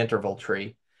use the interval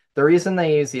tree. The reason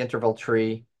they use the interval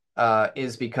tree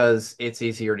is because it's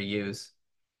easier to use.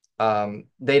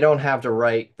 They don't have to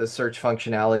write the search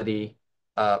functionality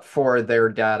for their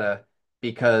data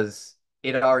because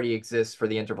it already exists for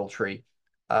the interval tree.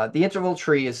 The interval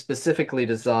tree is specifically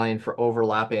designed for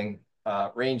overlapping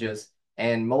ranges,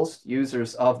 and most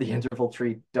users of the interval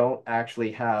tree don't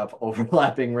actually have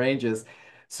overlapping ranges.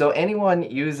 So anyone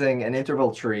using an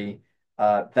interval tree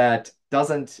that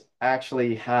doesn't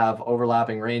actually have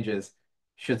overlapping ranges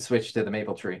should switch to the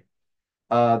maple tree.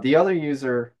 The other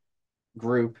user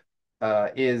group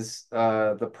is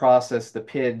the process, the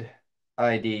PID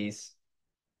IDs.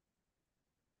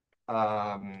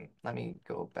 Let me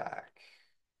go back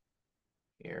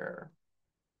here.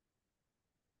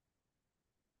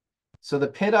 So the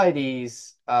PID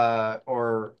IDs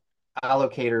or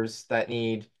allocators that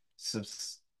need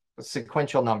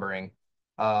sequential numbering.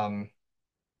 Um,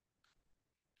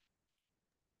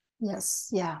 Yes,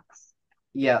 yeah,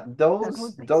 yeah, that would make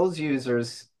sense. those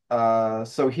users,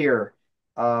 so here,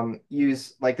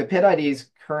 use like the PID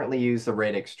IDs currently use the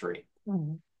radix tree.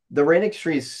 Mhm. The radix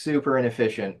tree is super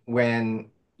inefficient when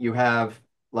you have,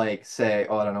 like, say,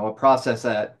 oh, I don't know, a process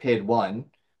at PID 1,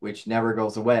 which never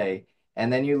goes away,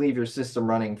 and then you leave your system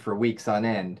running for weeks on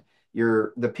end.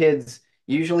 The PIDs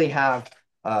usually have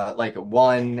like a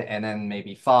 1 and then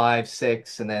maybe 5,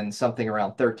 6, and then something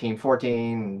around 13,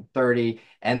 14, 30,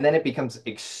 and then it becomes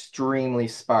extremely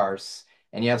sparse,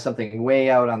 and you have something way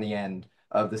out on the end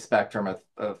of the spectrum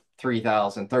of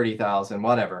 3,000, 30,000,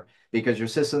 whatever, because your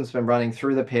system's been running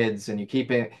through the PIDs and you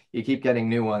keep getting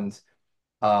new ones.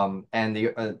 And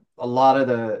a lot of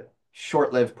the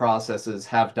short-lived processes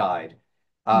have died.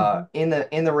 Mhm.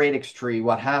 In the radix tree,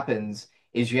 what happens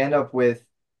is you end up with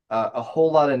a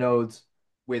whole lot of nodes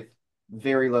with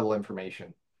very little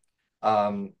information.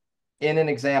 Um, in an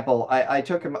example, I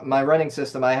took my running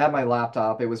system. I had my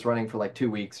laptop. It was running for like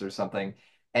 2 weeks or something,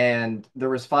 and there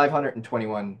was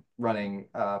 521 running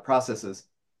processes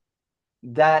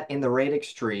that in the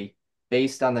radix tree,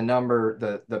 based on the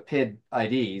number, the PID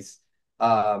IDs,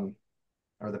 or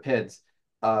the PIDs,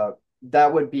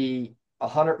 that would be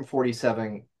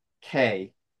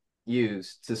 147K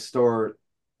used to store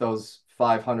those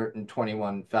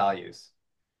 521 values.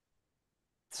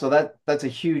 So that's a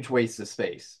huge waste of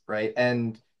space, right?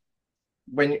 And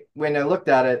when I looked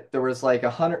at it, there was like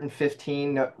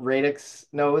 115 radix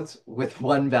nodes with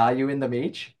one value in them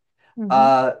each.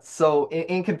 Mhm. So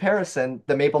in comparison,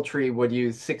 the maple tree would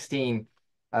use 16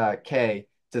 K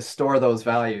to store those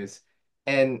values.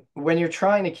 And when you're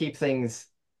trying to keep things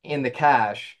in the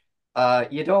cache,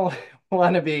 you don't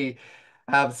want to be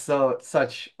have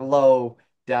such low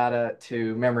data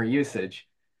to memory usage.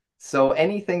 So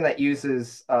anything that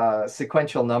uses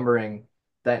sequential numbering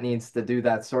that needs to do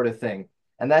that sort of thing.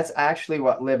 And that's actually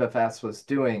what libfs was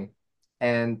doing.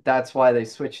 And that's why they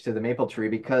switched to the maple tree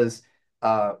because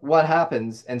what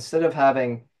happens instead of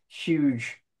having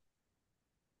huge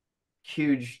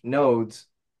nodes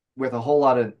with a whole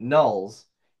lot of nulls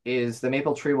is the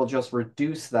maple tree will just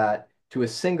reduce that to a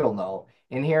single null.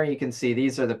 And here you can see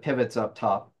these are the pivots up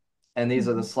top, and these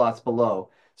are the Mhm. slots below.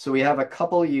 So we have a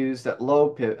couple used at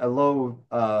low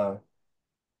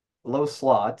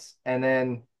slots, and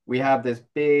then we have this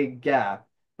big gap.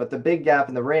 But the big gap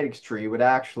in the radix tree would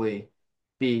actually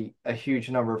be a huge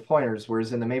number of pointers,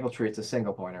 whereas in the maple tree it's a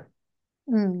single pointer.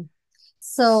 Mm.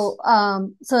 So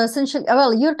essentially,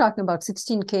 well, you're talking about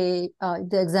 16K,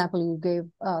 the example you gave,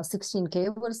 16K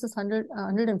versus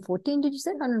 114, did you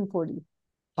say 140?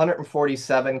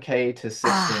 147K to Ah,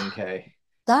 16K.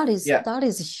 that is Yeah. that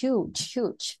is huge,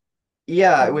 huge.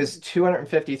 Yeah, it was Um,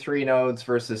 253 nodes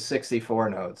versus 64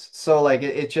 nodes. So like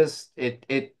it just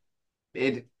it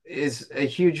is a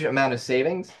huge amount of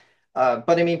savings. But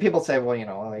I mean, people say, well,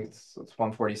 like it's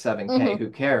 147K, mhm. who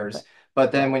cares?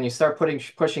 But then Right. when you start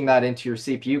pushing that into your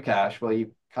CPU cache, well,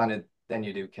 you kind of then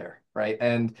you do care, right?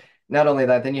 And not only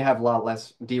that, then you have a lot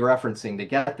less dereferencing to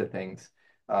get the things.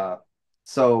 Uh,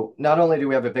 so not only do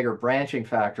we have a bigger branching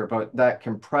factor, but that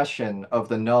compression of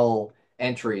the null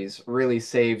entries really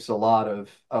saves a lot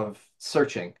of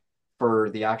searching for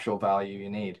the actual value you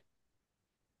need.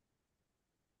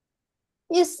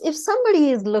 Yes, if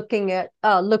somebody is looking at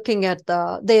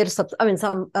their sub, I mean,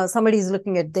 somebody is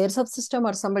looking at their subsystem,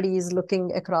 or somebody is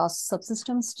looking across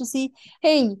subsystems to see,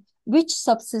 hey, which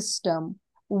subsystem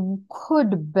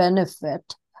could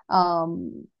benefit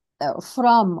from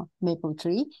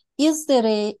MapleTree? Is there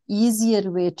a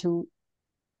easier way to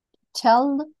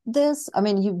tell this? I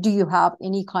mean, do you have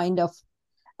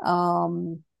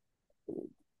um,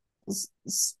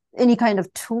 any kind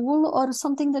of tool or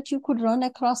something that you could run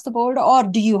across the board, or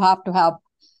do you have to have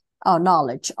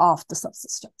knowledge of the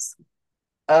subsystems?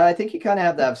 I think you kind of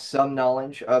have to have some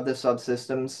knowledge of the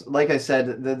subsystems. Like I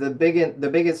said, the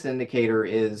biggest indicator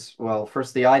is, well,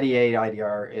 first the IDA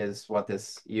IDR is what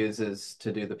this uses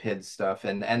to do the PID stuff,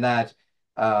 and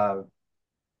uh,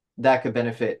 that could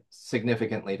benefit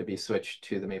significantly to be switched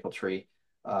to the MapleTree,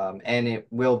 and it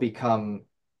will become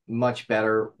much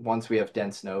better once we have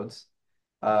dense nodes.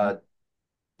 Uh,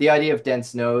 the idea of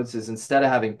dense nodes is instead of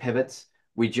having pivots,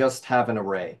 we just have an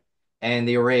array. And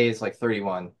the array is like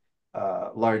 31,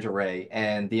 large array.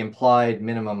 And the implied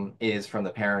minimum is from the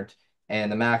parent,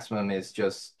 and the maximum is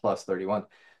just plus 31.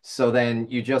 So then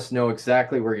you just know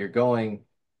exactly where you're going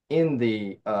in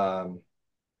the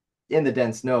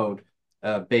dense node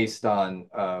based on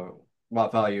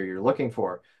what value you're looking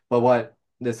for. But what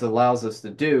this allows us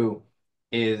to do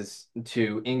is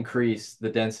to increase the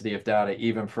density of data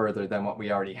even further than what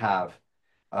we already have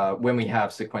when we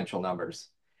have sequential numbers.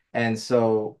 And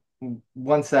so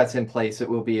once that's in place, it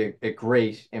will be a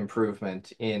great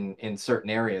improvement in certain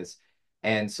areas.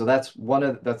 And so that's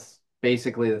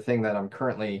basically the thing that I'm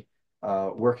currently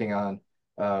working on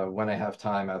when I have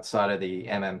time outside of the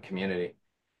MM community.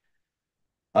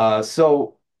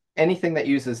 So anything that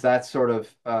uses that sort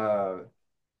of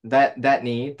that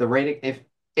need, the radix,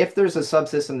 if there's a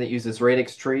subsystem that uses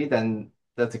radix tree, then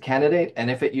that's a candidate. And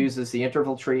if it uses the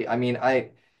interval tree, I mean,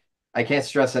 I can't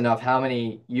stress enough how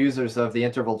many users of the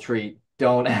interval tree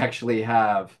don't actually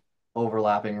have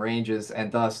overlapping ranges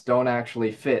and thus don't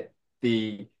actually fit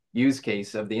the use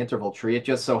case of the interval tree. It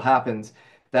just so happens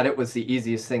that it was the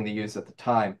easiest thing to use at the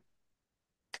time.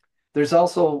 There's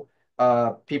also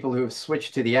people who have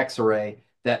switched to the X-array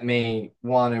that may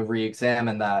want to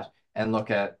re-examine that and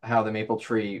look at how the maple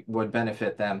tree would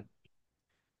benefit them.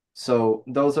 So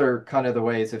those are kind of the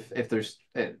ways if there's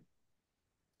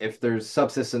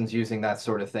subsystems using that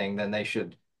sort of thing, then they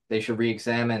should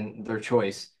re-examine their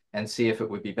choice and see if it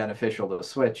would be beneficial to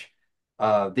switch.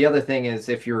 The other thing is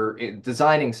if you're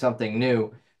designing something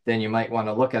new, then you might want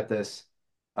to look at this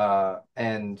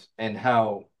and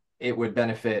how it would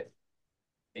benefit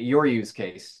your use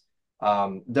case.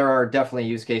 There are definitely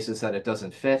use cases that it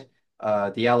doesn't fit.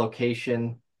 The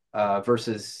allocation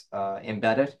versus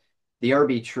embedded. The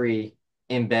RB tree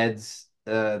embeds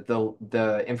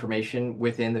the information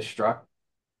within the struct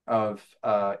of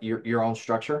your own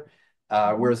structure,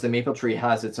 Mhm. whereas the maple tree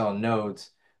has its own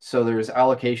nodes. So there's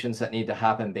allocations that need to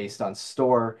happen based on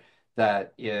store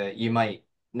that you might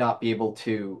not be able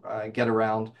to get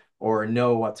around or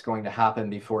know what's going to happen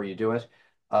before you do it.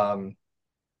 Um,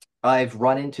 I've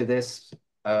run into this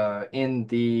in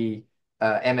the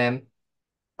MM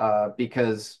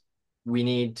because we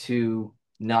need to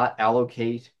not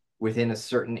allocate within a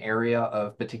certain area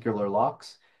of particular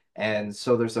locks. And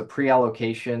so there's a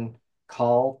pre-allocation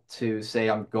call to say,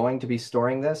 I'm going to be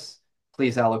storing this.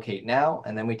 Please allocate now.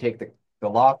 And then we take the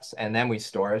locks and then we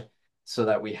store it so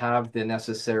that we have the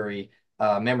necessary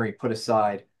memory put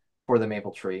aside for the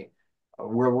maple tree.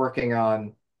 We're working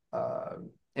on uh,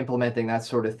 implementing that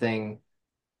sort of thing.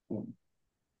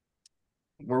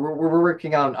 We're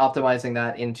working on optimizing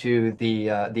that into the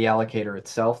allocator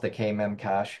itself, the KMM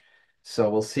cache.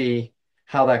 So we'll see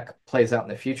how that plays out in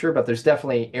the future. But there's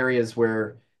definitely areas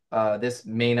where this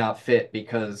may not fit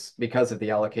because of the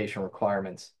allocation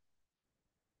requirements.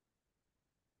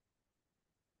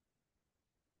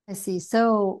 I see.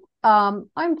 So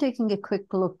I'm taking a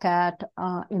quick look at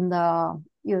in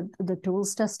the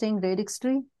tools testing, radix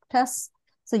tree tests.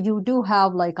 So you do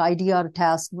have like IDR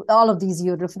tests. All of these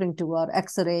you're referring to are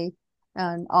X-ray,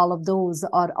 and all of those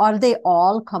are they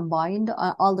all combined?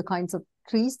 All the kinds of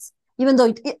trees, even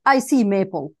though I see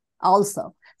maple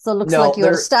also. So it looks like No,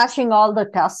 you're there. stashing all the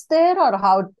tests there, or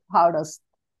how does?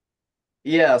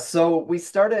 Yeah. So we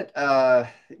started.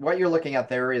 What you're looking at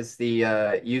there is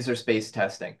the user space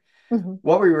testing. Mhm.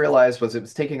 What we realized was it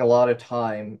was taking a lot of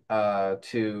time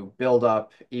to build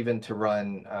up, even to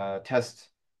run tests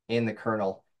in the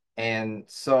kernel. And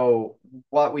so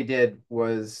what we did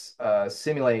was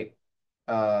simulate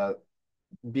uh,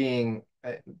 being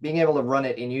able to run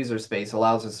it in user space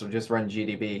allows us to just run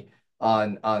GDB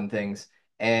on things.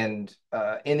 And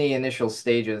in the initial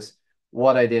stages,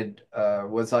 what I did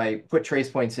was I put trace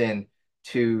points in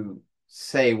to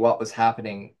say what was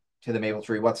happening to the maple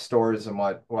tree, what stores and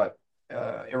what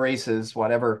erases,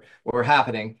 whatever were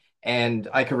happening, and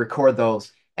I could record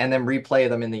those and then replay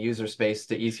them in the user space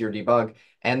to easier debug.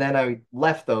 And then I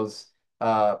left those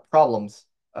problems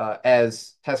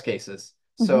as test cases.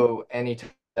 Mhm. So anytime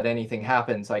that anything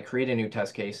happens, I create a new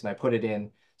test case and I put it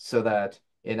in so that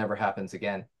it never happens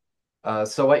again.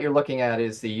 So what you're looking at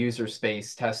is the user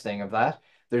space testing of that.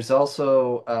 There's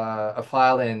also a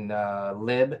file in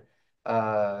lib,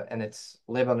 and it's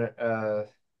lib on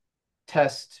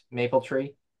test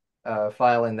Mapletree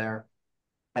file in there,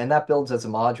 and that builds as a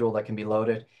module that can be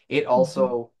loaded. It Mhm.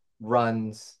 also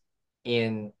runs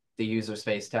in the user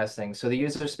space testing. So the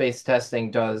user space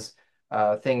testing does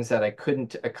things that I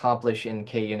couldn't accomplish in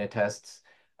KUnit tests,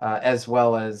 as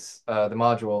well as the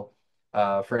module.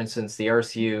 For instance, the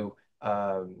RCU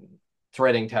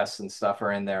threading tests and stuff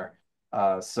are in there.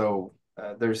 There's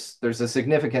a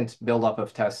significant buildup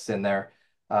of tests in there,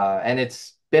 and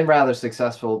it's been rather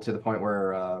successful to the point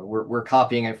where we're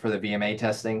copying it for the VMA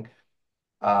testing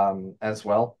as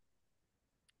well.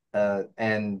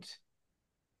 And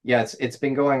yeah, it's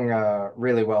been going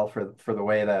really well for the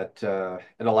way that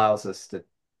it allows us to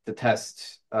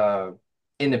test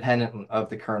independent of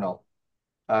the kernel.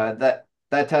 That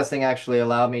that testing actually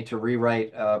allowed me to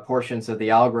rewrite portions of the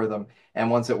algorithm,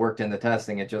 and once it worked in the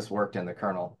testing, it just worked in the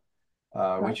kernel,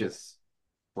 Right. which is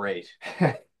great.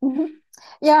 Mhm.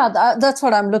 Yeah, that's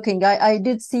what I'm looking. I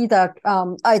did see that.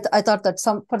 I thought that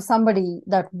for somebody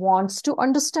that wants to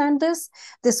understand this,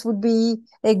 this would be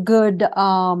a good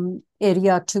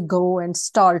area to go and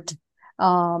start.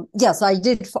 Yes, I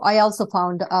did. I also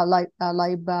found a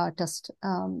live test.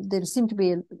 There seemed to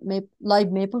be a live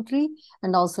MapleTree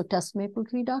and also test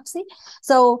MapleTree.c.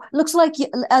 So looks like,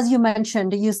 as you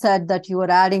mentioned, you said that you were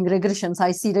adding regressions.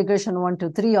 I see regression 1, 2,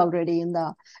 3 already in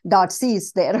the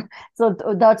 .c's there. So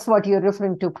that's what you're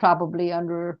referring to probably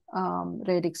under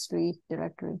radix tree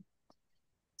directory.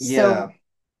 So Yeah.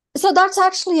 so that's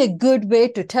actually a good way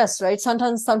to test, right?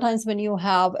 Sometimes when you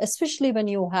have, especially when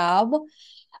you have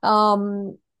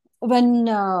um, when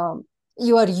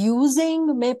you are using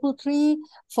MapleTree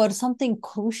for something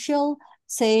crucial,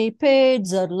 say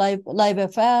PIDs or live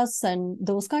FS and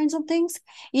those kinds of things,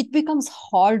 it becomes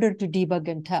harder to debug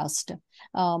and test.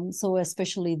 So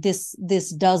especially this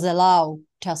does allow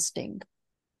testing.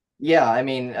 Yeah, I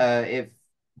mean,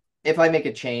 if I make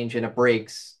a change and it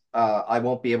breaks, I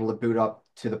won't be able to boot up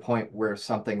to the point where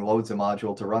something loads a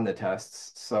module to run the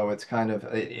tests. So it's kind of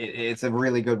it's a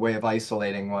really good way of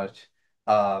isolating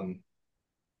um,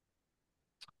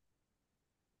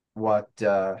 what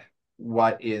uh,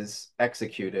 what is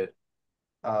executed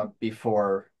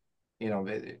before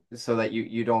so that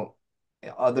you don't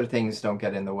other things don't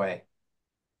get in the way.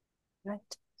 Right.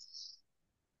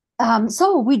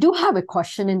 So we do have a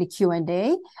question in the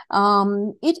Q&A.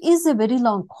 It is a very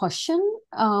long question.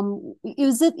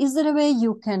 Is there a way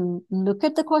you can look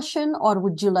at the question, or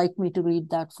would you like me to read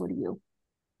that for you?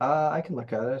 I can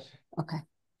look at it. Okay.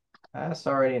 Asked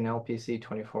already in LPC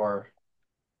 24.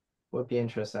 Would be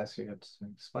interesting to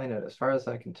explain it. As far as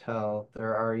I can tell,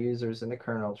 there are users in the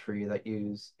kernel tree that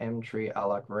use mtree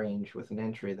alloc range with an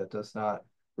entry that does not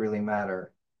really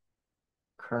matter.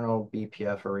 Kernel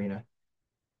BPF arena.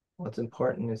 What's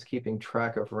important is keeping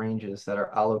track of ranges that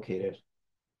are allocated.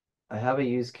 I have a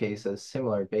use case that's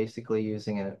similar, basically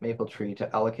using a maple tree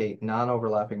to allocate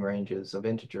non-overlapping ranges of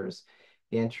integers.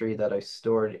 The entry that I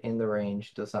stored in the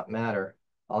range does not matter.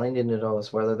 All I need to know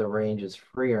is whether the range is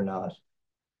free or not,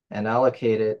 and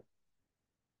allocate it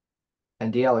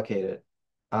and deallocate it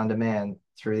on demand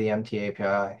through the MT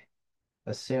API.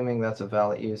 Assuming that's a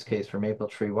valid use case for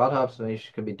MapleTree, what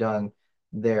optimization could be done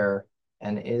there,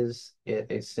 and is it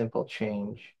a simple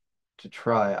change to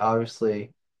try?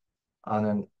 Obviously, on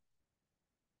an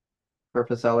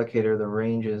purpose allocator, the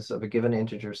ranges of a given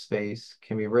integer space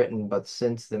can be written, but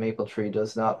since the MapleTree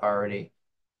does not already,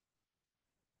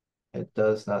 it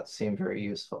does not seem very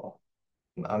useful.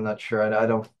 I'm not sure. I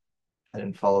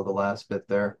didn't follow the last bit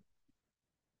there.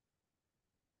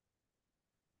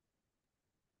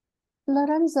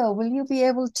 Lorenzo, will you be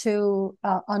able to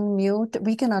unmute?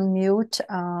 We can unmute,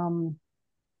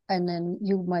 and then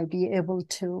you might be able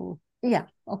to. Yeah.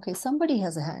 Okay. Somebody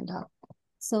has a hand up.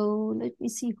 So let me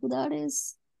see who that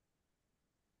is.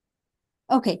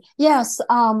 Okay. Yes.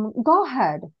 Go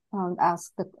ahead and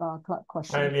ask the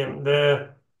question. Alien,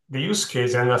 the use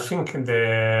case, and I think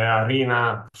the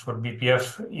arena for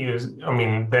BPF is, I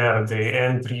mean, there the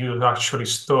entry you actually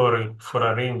store for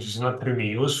a range is not really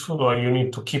useful. Or you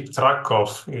need to keep track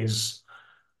of is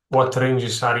what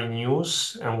ranges are in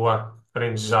use and what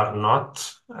ranges are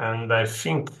not. And I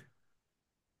think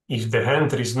if the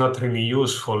entry is not really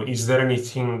useful, is there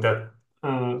anything that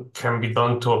can be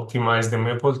done to optimize the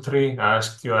maple tree? I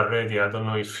asked you already. I don't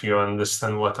know if you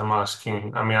understand what I'm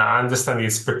asking. I mean, I understand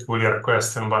it's a peculiar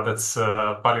question, but that's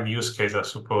a valid use case, I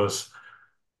suppose.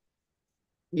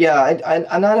 Yeah,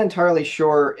 I'm not entirely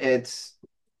sure.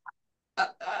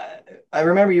 I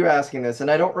remember you asking this, and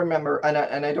I don't remember, and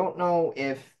I don't know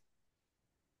if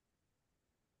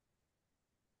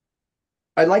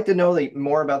I'd like to know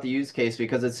more about the use case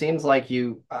because it seems like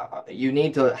you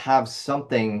need to have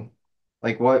something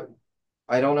like what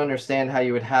I don't understand how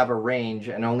you would have a range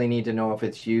and only need to know if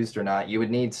it's used or not. You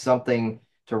would need something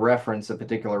to reference a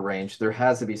particular range. There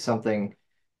has to be something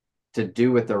to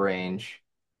do with the range,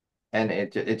 and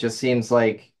it just seems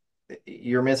like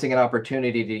you're missing an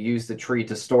opportunity to use the tree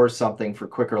to store something for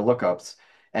quicker lookups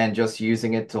and just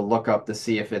using it to look up to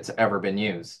see if it's ever been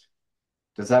used.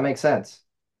 Does that make sense?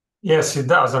 Yes, it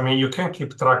does. I mean, you can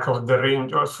keep track of the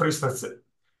range. Or for instance,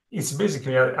 it's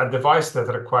basically a device that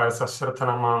requires a certain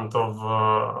amount of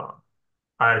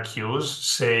RQs,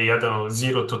 say, I don't know,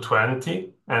 0 to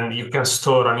 20, and you can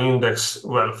store an index.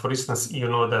 Well, for instance, you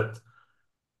know that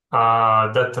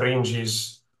that range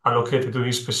is allocated to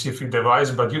this specific device,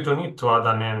 but you don't need to add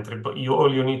an entry. But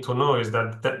all you need to know is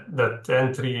that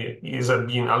entry is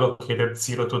being allocated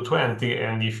 0 to 20,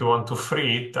 and if you want to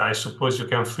free it, I suppose you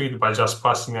can free it by just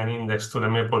passing an index to the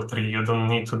maple tree. You don't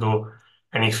need to do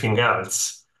anything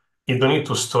else. You don't need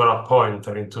to store a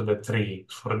pointer into the tree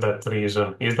for that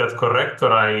reason. Is that correct, or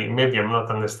maybe I'm not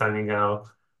understanding how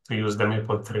to use the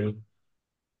maple tree?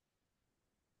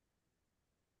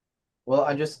 Well,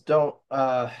 I just don't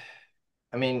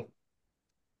I mean,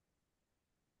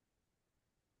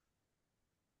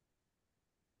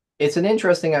 it's an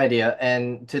interesting idea,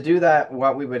 and to do that,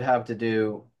 what we would have to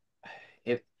do,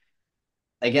 if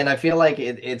again, I feel like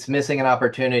it's missing an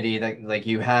opportunity that like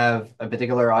you have a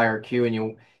particular IRQ and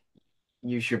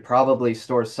you should probably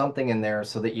store something in there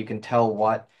so that you can tell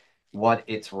what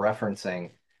it's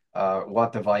referencing,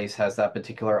 what device has that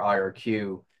particular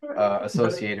IRQ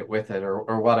associated with it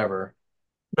or whatever.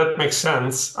 That makes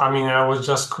sense. I mean, I was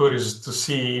just curious to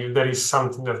see if there is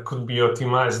something that could be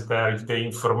optimized there if the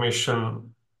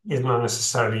information is not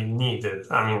necessarily needed.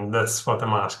 I mean, that's what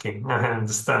I'm asking. I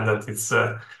understand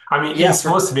that I mean, Yeah, it's for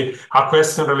mostly a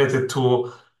question related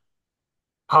to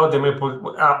how the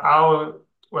maple,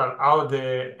 how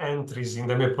the entries in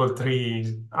the maple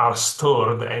tree are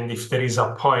stored, and if there is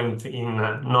a point in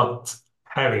not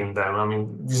having them. I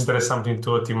mean, is there something to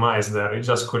optimize there? It's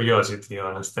just curiosity,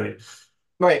 honestly.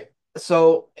 right.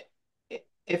 So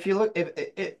if you look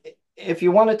if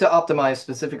you wanted to optimize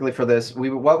specifically for this,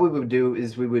 what we would do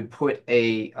is we would put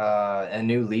a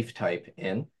new leaf type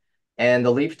in, and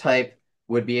the leaf type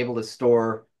would be able to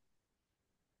store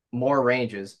more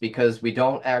ranges because we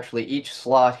don't actually each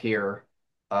slot here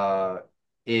uh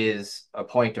is a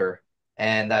pointer,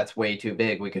 and that's way too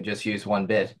big. We could just use one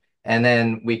bit, and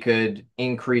then we could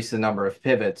increase the number of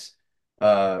pivots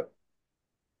uh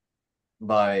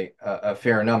by a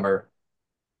fair number,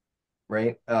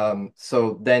 right?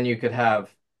 So then you could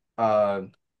have uh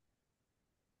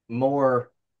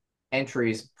more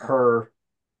entries per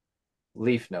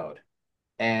leaf node.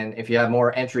 And if you have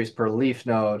more entries per leaf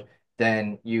node,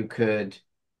 then you could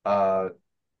uh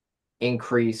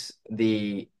increase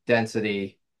the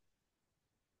density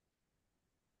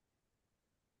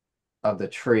of the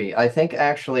tree. I think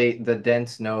actually the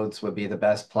dense nodes would be the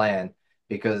best plan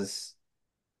because,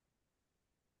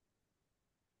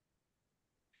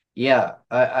 yeah,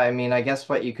 I mean, I guess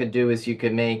what you could do is you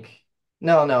could make,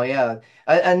 no, no, yeah,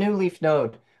 a new leaf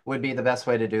node would be the best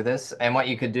way to do this. And what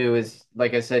you could do is,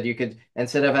 like I said, you could,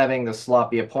 instead of having the slot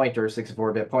be a pointer,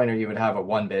 64-bit pointer, you would have a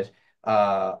one bit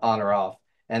on or off.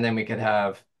 And then we could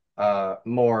have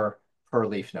more per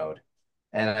leaf node.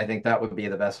 And I think that would be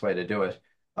the best way to do it.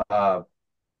 Uh,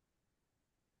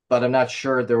 but I'm not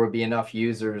sure there would be enough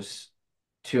users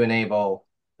to enable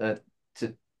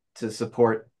to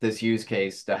support this use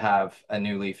case to have a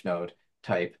new leaf node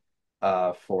type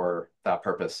for that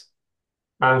purpose.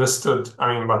 Understood.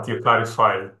 I mean, but you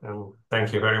clarified, and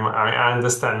thank you very much. I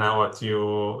understand now what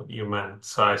you meant,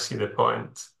 so I see the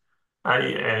point.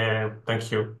 I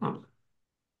thank you.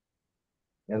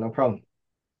 Yeah, no problem.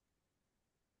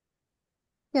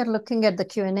 You're looking at the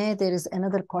Q&A. There is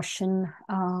another question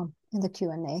in the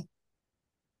Q&A.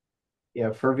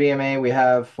 Yeah, for VMA, we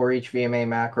have for each VMA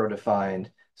macro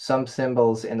defined. Some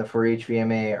symbols in the for each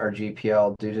VMA are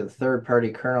GPL due to the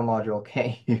third-party kernel module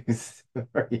can't use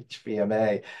for each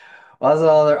VMA. What's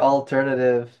another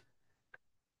alternative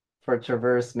for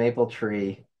Traverse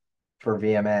Mapletree for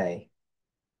VMA?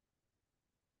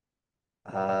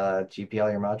 GPL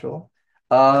your module?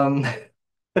 Um,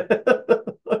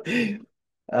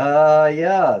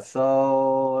 yeah,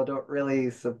 so I don't really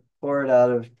support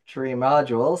out of tree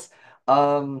modules.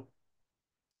 Um,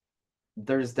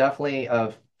 there's definitely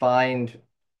a find.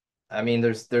 I mean,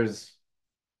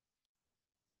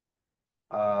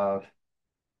 uh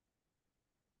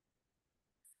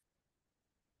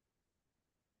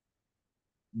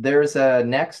there's a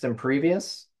next and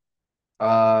previous,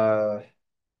 uh,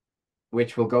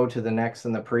 which will go to the next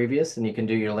and the previous, and you can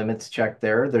do your limits check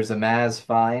there. There's a MAS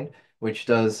find, which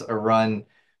does a run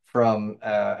from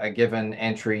a given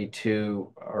entry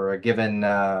to or a given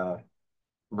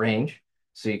range.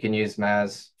 So you can use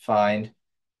MAS find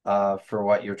for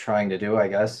what you're trying to do, I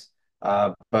guess.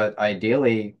 But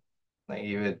ideally, like,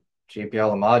 you would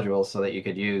GPL a module so that you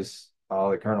could use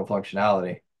all the kernel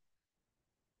functionality.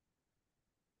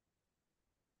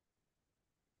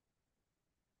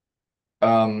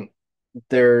 Um,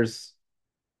 there's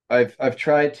I've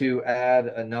tried to add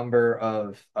a number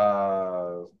of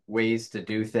ways to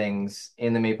do things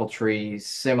in the MapleTree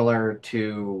similar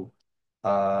to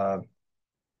uh,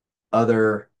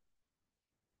 other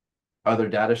other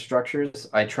data structures.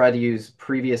 I try to use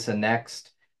previous and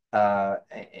next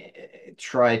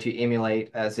try to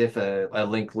emulate as if a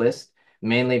linked list,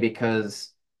 mainly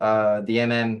because the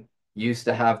MM used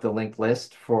to have the linked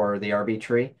list for the RB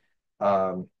tree.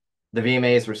 Um, the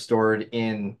VMAs were stored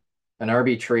in an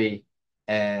RB tree,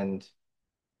 and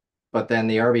but then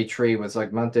the RB tree was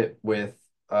augmented with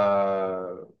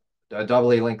a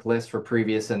doubly linked list for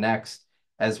previous and next,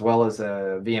 as well as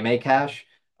a VMA cache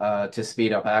to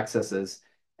speed up accesses.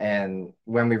 And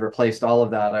when we replaced all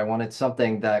of that, I wanted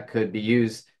something that could be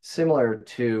used similar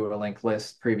to a linked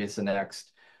list, previous and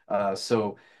next.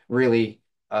 So really,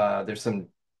 there's some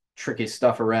tricky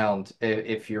stuff around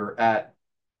if you're at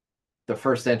the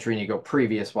first entry and you go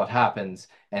previous, what happens?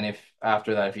 And if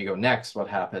after that, if you go next, what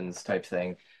happens type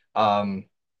thing. Um,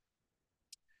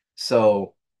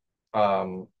 so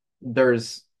um,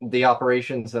 there's the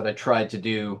operations that I tried to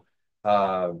do.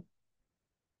 Uh,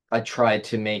 I tried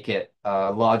to make it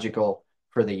logical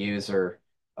for the user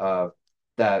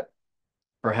that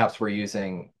perhaps we're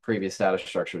using previous data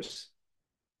structures.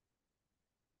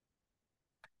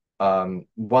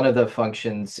 One of the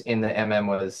functions in the MM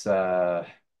was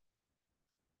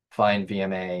find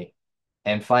VMA,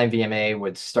 and find VMA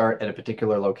would start at a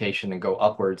particular location and go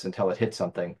upwards until it hit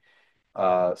something.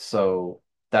 So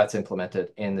that's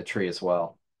implemented in the tree as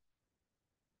well.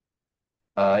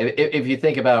 If you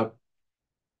think about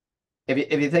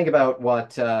if you think about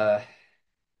what I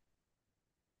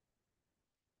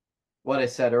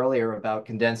said earlier about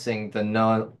condensing the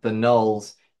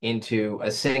nulls into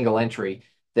a single entry,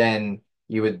 then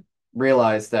you would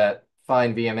realize that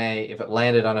find VMA, if it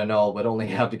landed on a null, would only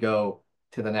have to go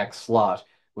to the next slot,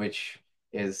 which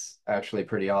is actually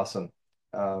pretty awesome.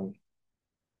 Um,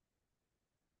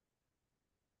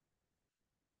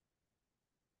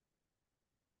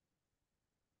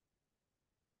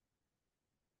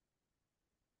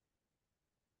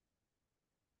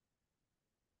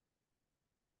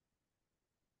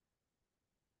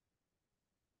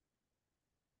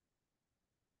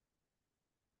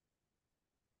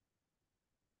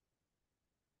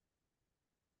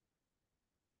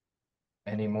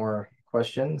 any more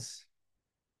questions?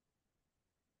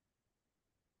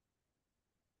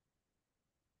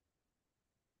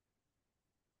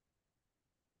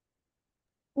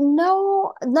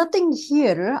 No, nothing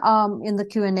here in the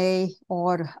Q&A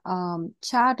or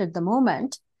chat at the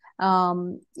moment.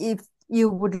 If you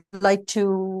would like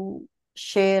to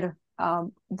share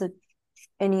the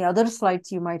any other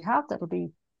slides you might have, that'll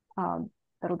be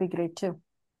great too.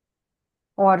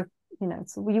 Or,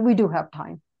 so we do have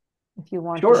time if you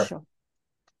want to Sure. show.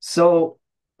 So,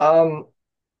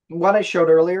 what I showed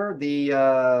earlier,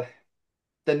 the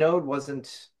node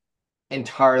wasn't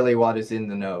entirely what is in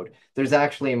the node. There's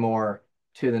actually more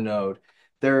to the node.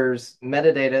 There's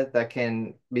metadata that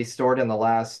can be stored in the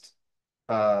last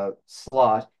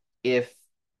slot if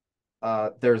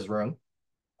there's room.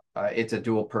 It's a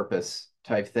dual purpose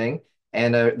type thing.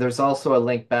 And there's also a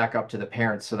link back up to the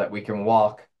parent so that we can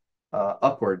walk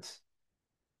upwards.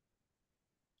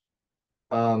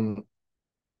 Um,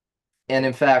 And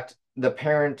in fact, the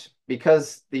parent,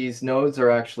 because these nodes are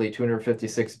actually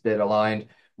 256-bit aligned,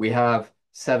 we have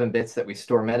 7 bits that we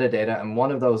store metadata, and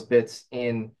one of those bits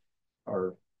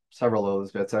or several of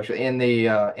those bits actually, in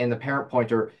the parent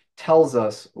pointer tells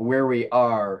us where we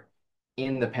are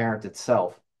in the parent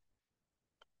itself.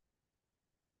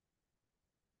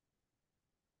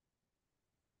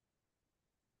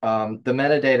 The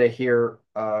metadata here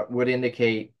would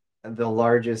indicate the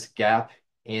largest gap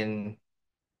in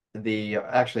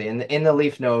actually in the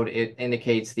leaf node, it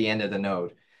indicates the end of the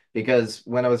node. Because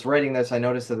when I was writing this, I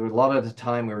noticed that a lot of the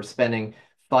time we were spending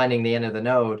finding the end of the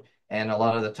node, and a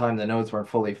lot of the time the nodes weren't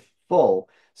fully full.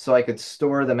 So I could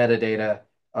store the metadata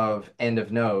of end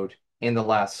of node in the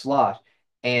last slot,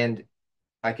 and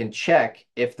I can check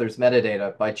if there's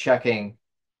metadata by checking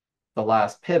the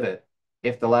last pivot.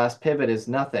 If the last pivot is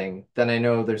nothing, then I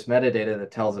know there's metadata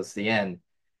that tells us the end.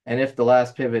 And if the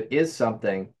last pivot is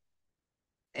something,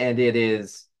 and it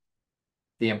is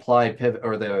the implied pivot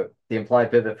or the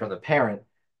implied pivot from the parent,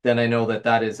 then I know that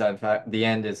that is in fact the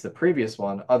end is the previous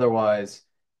one. Otherwise,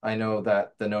 I know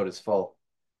that the node is full.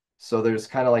 So there's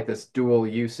kind of like this dual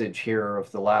usage here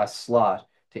of the last slot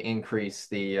to increase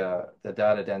the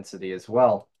data density as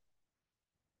well.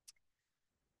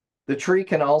 The tree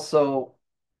can also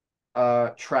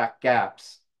track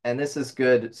gaps, and this is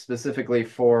good specifically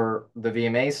for the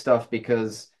VMA stuff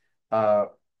because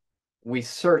we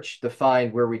search to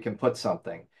find where we can put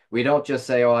something. We don't just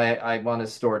say, oh, I want to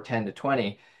store 10 to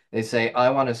 20. They say,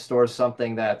 I want to store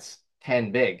something that's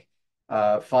 10 big.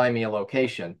 Find me a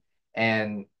location.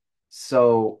 And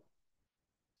so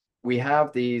we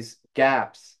have these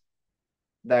gaps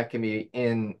that can be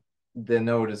in the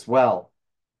node as well.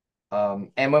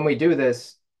 And when we do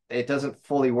this, it doesn't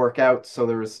fully work out, so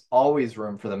there's always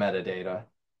room for the metadata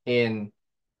in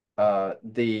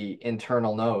the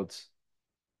internal nodes.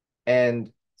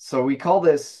 And so we call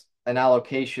this an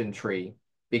allocation tree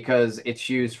because it's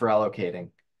used for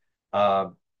allocating. Uh,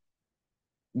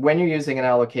 when you're using an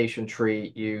allocation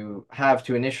tree, you have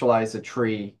to initialize a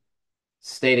tree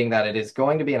stating that it is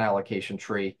going to be an allocation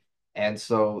tree. And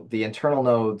so the internal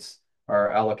nodes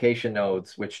are allocation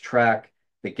nodes, which track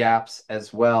the gaps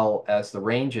as well as the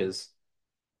ranges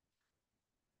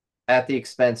at the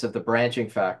expense of the branching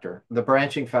factor. The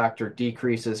branching factor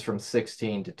decreases from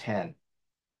 16 to 10,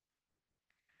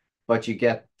 but you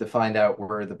get to find out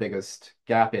where the biggest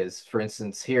gap is. For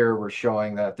instance, here we're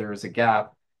showing that there is a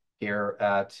gap here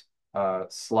at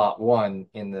slot 1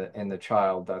 in the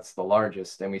child. That's the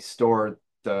largest, and we store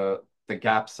the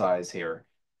gap size here.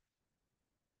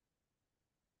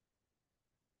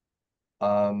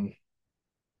 Um,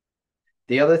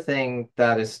 the other thing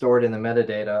that is stored in the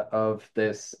metadata of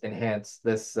this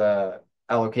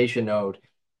allocation node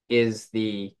is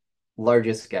the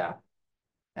largest gap.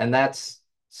 And that's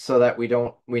so that we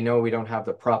know we don't have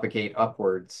to propagate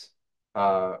upwards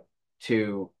uh,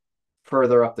 to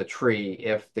further up the tree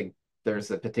if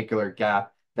there's a particular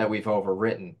gap that we've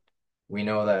overwritten. We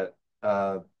know that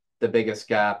the biggest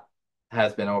gap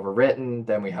has been overwritten,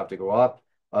 then we have to go up.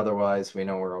 Otherwise, we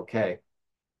know we're okay.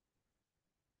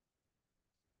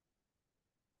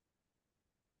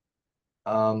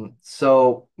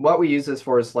 So what we use this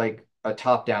for is like a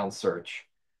top-down search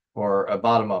or a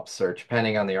bottom-up search,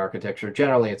 depending on the architecture.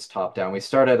 Generally, it's top-down.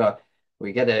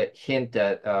 We get a hint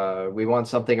at we want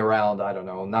something around, I don't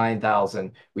know,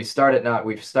 9,000. We start at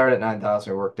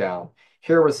 9,000, we work down.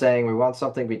 Here we're saying we want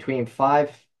something between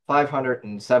 500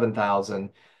 and 7,000,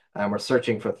 and we're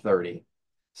searching for 30.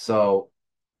 So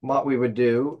what we would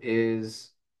do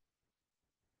is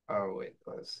oh wait,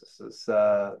 this is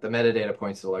the metadata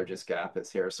points to the largest gap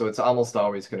is here. So it's almost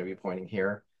always going to be pointing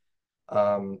here.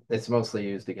 It's mostly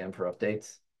used again for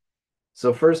updates.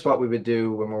 So first what we would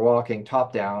do when we're walking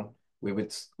top down, we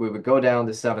would go down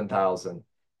to 7,000.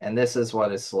 And this is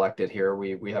what is selected here.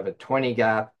 We have a 20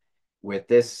 gap with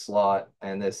this slot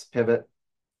and this pivot,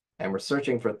 and we're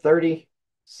searching for 30.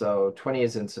 So 20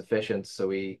 is insufficient, so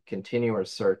we continue our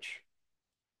search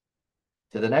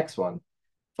to the next one.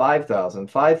 5,000.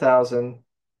 5,000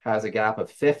 has a gap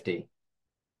of 50,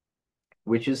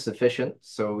 which is sufficient.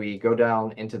 So we go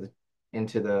down into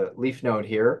the leaf node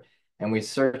here, and we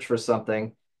search for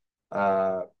something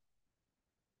uh,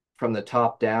 from the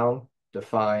top down to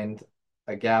find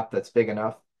a gap that's big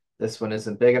enough. This one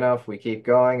isn't big enough. We keep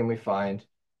going, and we find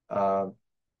uh,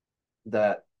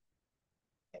 that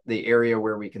the area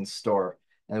where we can store.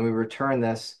 And we return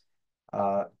this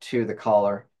to the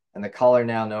caller, and the caller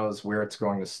now knows where it's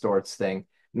going to store its thing.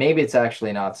 Maybe it's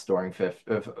actually not storing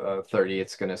 30,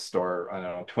 it's going to store, I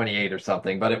don't know, 28 or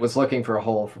something, but it was looking for a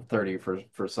hole for 30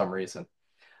 for some reason.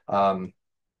 Um,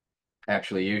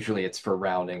 Actually, usually it's for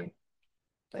rounding.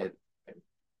 It,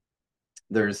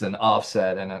 there's an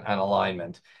offset and an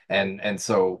alignment, and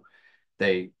so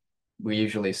they we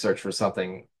usually search for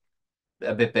something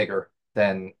a bit bigger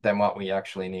than what we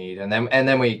actually need, and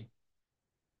then we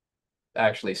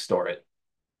actually store it.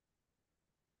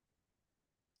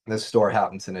 This store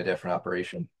happens in a different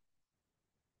operation.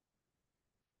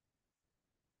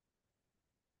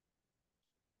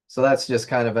 So that's just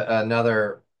kind of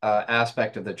another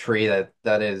aspect of the tree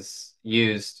that is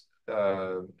used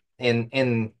in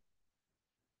in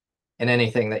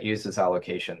anything that uses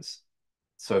allocations.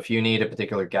 So if you need a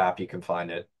particular gap, you can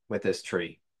find it with this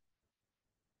tree.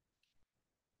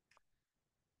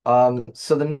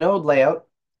 So the node layout,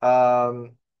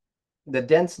 um, the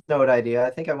dense node idea, I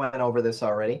think I went over this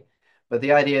already, but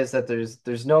the idea is that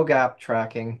there's no gap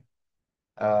tracking.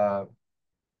 Uh,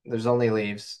 there's only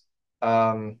leaves.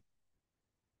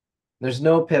 There's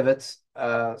no pivots,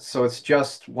 so it's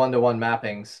just one-to-one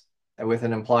mappings with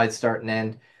an implied start and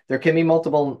end. There can be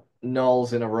multiple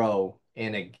nulls in a row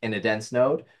in a dense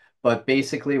node, but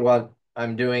basically what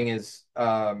I'm doing is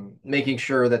making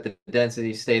sure that the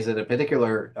density stays at a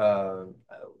particular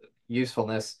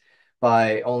usefulness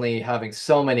by only having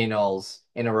so many nulls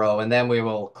in a row, and then we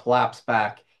will collapse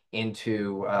back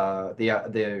into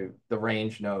the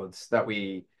range nodes that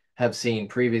we have seen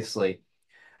previously.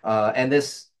 And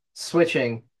this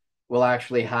switching will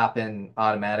actually happen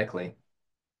automatically.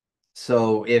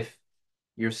 So if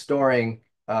you're storing,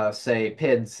 say,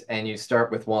 PIDs and you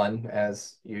start with one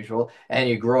as usual, and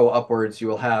you grow upwards, you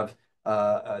will have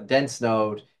a dense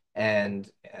node and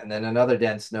then another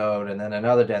dense node and then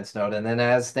another dense node. And then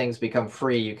as things become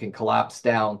free, you can collapse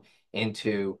down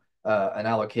into an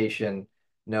allocation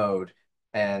node,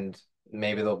 and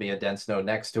maybe there'll be a dense node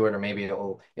next to it, or maybe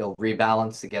it'll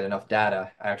rebalance to get enough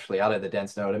data actually out of the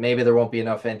dense node, and maybe there won't be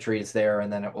enough entries there,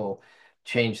 and then it will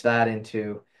change that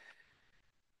into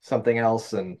something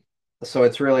else, and so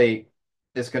it's going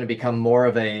to become more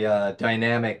of a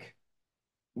dynamic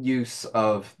use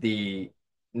of the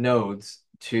nodes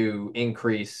to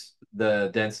increase the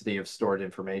density of stored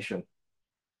information.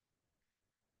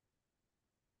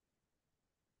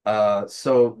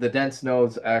 So the dense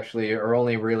nodes actually are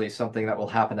only really something that will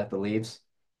happen at the leaves.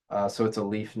 So it's a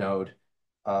leaf node.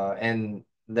 And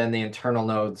then the internal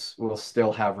nodes will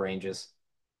still have ranges.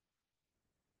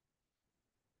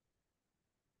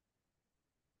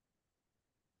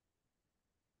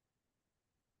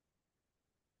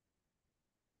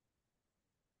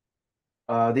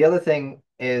 The other thing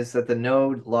is that the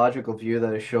node logical view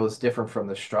that it shows different from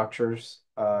the structures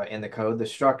in the code. The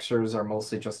structures are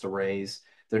mostly just arrays.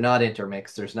 They're not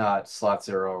intermixed. There's not slot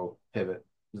zero, pivot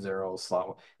zero, slot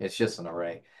one. It's just an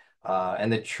array.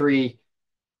 And the tree,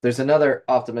 there's another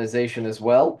optimization as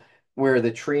well, where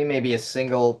the tree may be a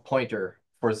single pointer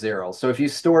for zero. So if you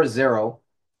store zero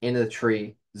into the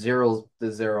tree, zero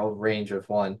the zero range of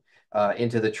one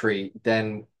into the tree,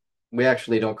 then we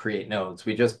actually don't create nodes.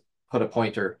 We just put a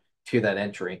pointer to that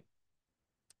entry.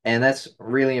 And that's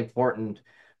really important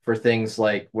for things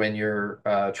like when you're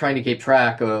trying to keep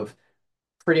track of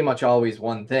pretty much always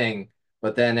one thing,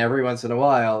 but then every once in a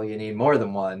while you need more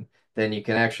than one, then you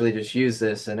can actually just use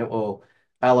this and it will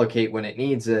allocate when it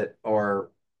needs it, or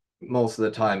most of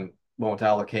the time won't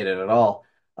allocate it at all.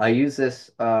 I use this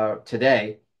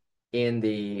today in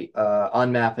the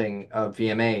unmapping of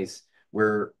VMAs,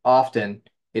 where often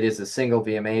it is a single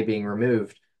VMA being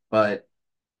removed, but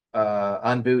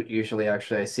on boot, usually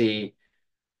actually I see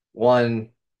one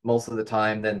most of the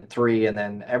time, then three, and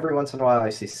then every once in a while I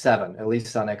see seven, at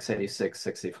least on x86,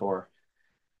 64,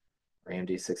 or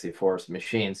AMD 64's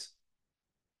machines.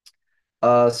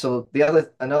 So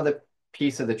another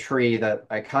piece of the tree that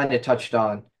I kind of touched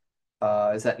on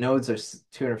is that nodes are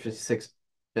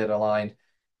 256-bit aligned,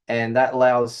 and that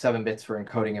allows 7 bits for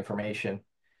encoding information.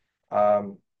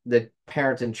 The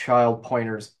parent and child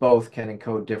pointers both can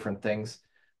encode different things.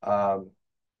 Um,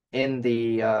 in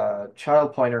the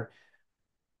child pointer,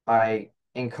 I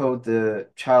encode the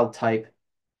child type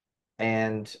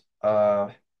and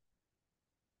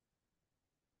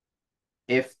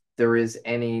if there is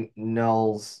any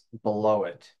nulls below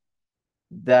it.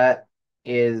 That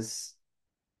is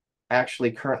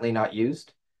actually currently not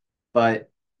used,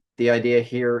 but the idea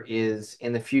here is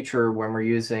in the future when we're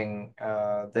using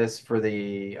this for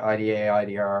the IDA,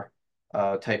 IDR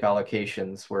type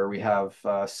allocations where we have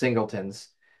singletons,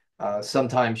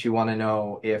 sometimes you want to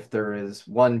know if there is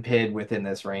one PID within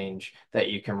this range that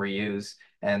you can reuse,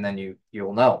 and then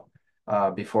you'll know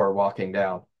before walking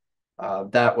down.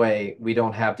 That way, we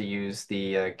don't have to use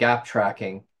the gap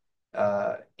tracking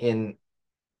in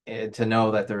to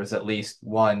know that there is at least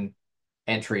one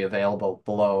entry available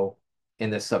below in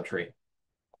this subtree.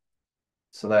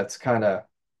 So that's kind of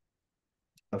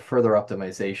a further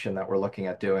optimization that we're looking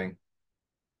at doing.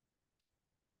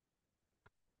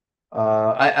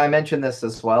 I mentioned this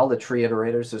as well, the tree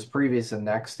iterators. There's previous and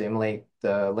next to emulate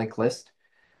the linked list.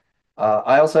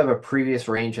 I also have a previous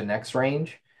range and next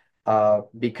range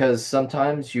because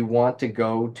sometimes you want to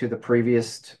go to the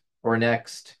previous or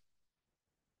next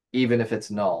even if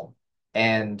it's null.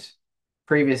 And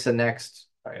previous and next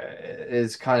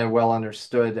is kind of well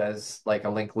understood as like a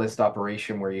linked list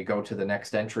operation where you go to the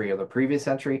next entry of the previous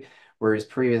entry, whereas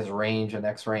previous range and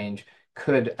next range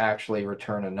could actually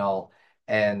return a null.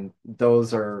 And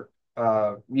those are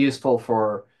useful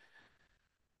for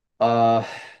uh,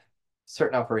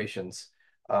 certain operations.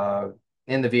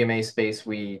 In the VMA space,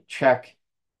 we check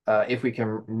if we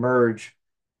can merge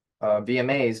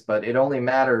VMAs, but it only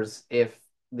matters if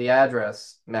the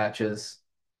address matches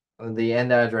the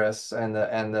end address and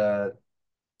the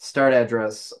start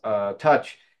address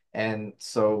touch. And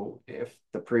so if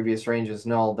the previous range is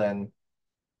null, then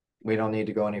we don't need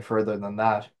to go any further than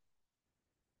that.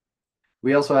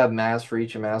 We also have mass for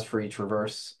each and mass for each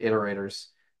reverse iterators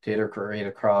to iterate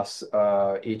across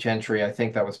each entry. I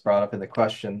think that was brought up in the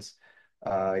questions.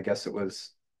 I guess it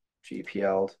was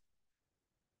GPL'd.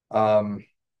 Um,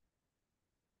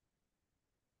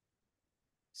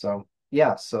 so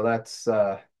yeah, so that's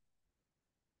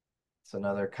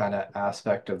another kind of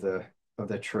aspect of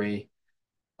the tree.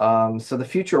 So the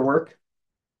future work,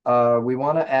 we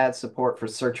want to add support for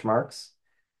search marks.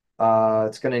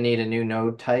 It's going to need a new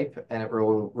node type and it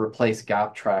will replace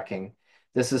gap tracking.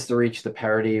 This is to reach the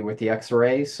parity with the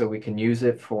X-array, so we can use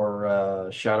it for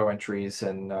shadow entries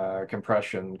and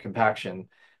compression, compaction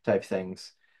type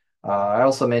things. I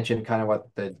also mentioned kind of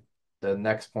what the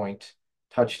next point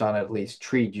touched on, at least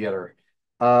tree jitter.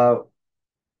 Uh,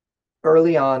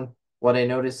 Early on, what I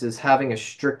noticed is having a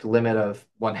strict limit of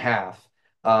one half,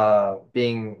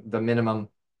 being the minimum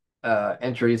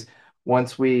entries.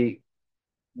 Once we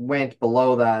went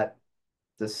below that,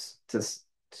 this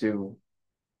to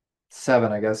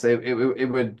seven, I guess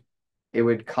it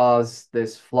would cause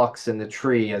this flux in the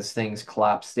tree as things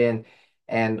collapsed in.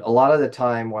 And a lot of the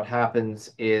time, what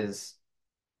happens is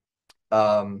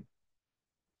um,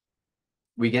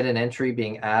 we get an entry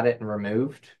being added and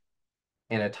removed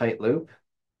in a tight loop.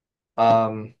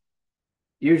 Um,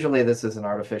 Usually, this is an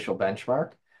artificial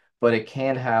benchmark, but it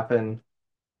can happen,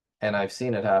 and I've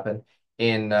seen it happen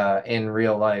in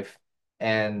real life,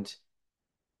 and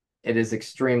it is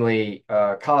extremely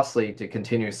costly to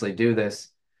continuously do this.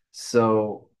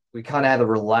 So we kind of had to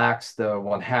relax the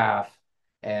one half,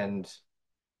 and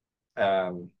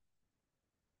um,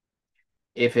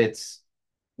 if it's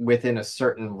within a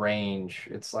certain range,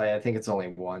 it's like I think it's only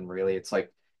one really. It's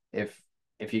like if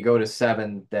if you go to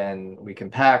seven, then we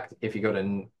compact. If you go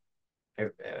to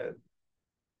if,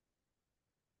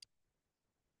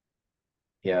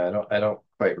 yeah, I don't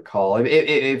quite recall.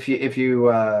 If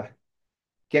you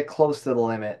get close to the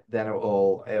limit, then it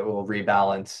will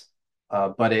rebalance.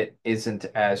 But it isn't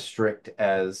as strict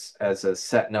as a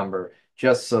set number,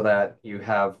 just so that you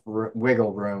have r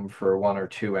wiggle room for one or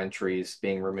two entries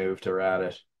being removed or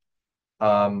added.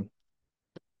 Um,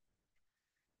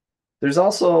 there's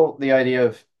also the idea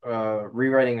of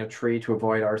rewriting a tree to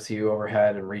avoid RCU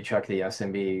overhead and recheck the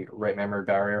SMB right memory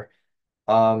barrier.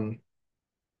 Um,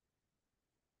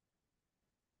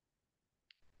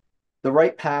 the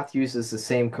right path uses the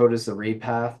same code as the read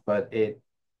path, but it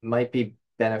might be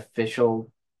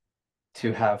beneficial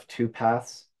to have two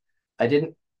paths. I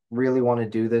didn't really want to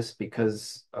do this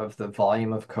because of the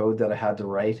volume of code that I had to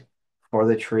write for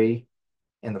the tree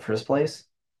in the first place.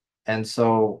 And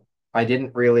so I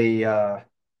didn't really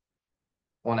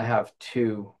want to have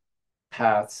two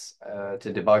paths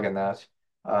to debug in that.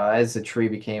 As the tree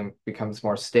becomes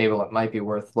more stable, it might be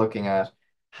worth looking at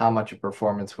how much a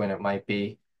performance win it might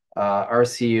be.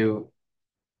 RCU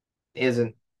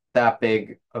isn't that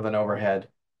big of an overhead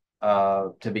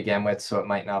to begin with, so it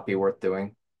might not be worth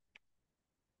doing.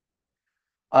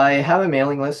 I have a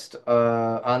mailing list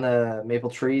on the Maple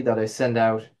Tree that I send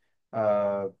out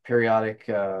periodic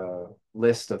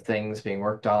list of things being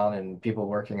worked on and people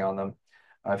working on them.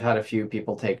 I've had a few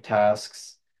people take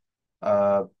tasks,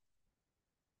 uh,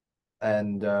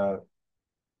 and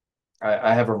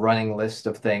I have a running list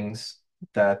of things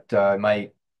that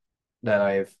might that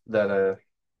I've that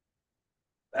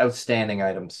outstanding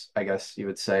items, I guess you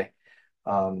would say.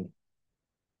 Um,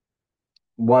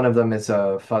 One of them is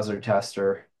a fuzzer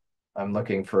tester. I'm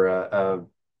looking for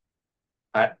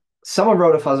I, someone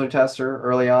wrote a fuzzer tester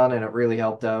early on and it really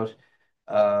helped out.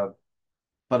 Uh,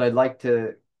 but I'd like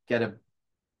to get a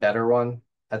better one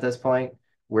at this point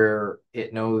where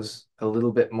it knows a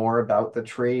little bit more about the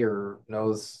tree or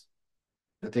knows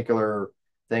particular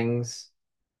things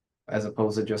as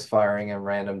opposed to just firing in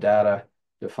random data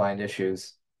to find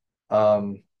issues.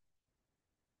 Um,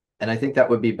 and I think that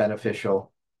would be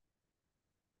beneficial.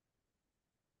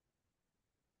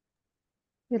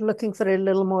 You're looking for a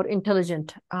little more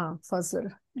intelligent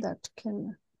fuzzer that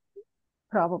can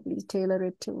probably tailor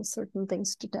it to certain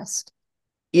things to test.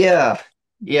 Yeah,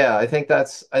 yeah, I think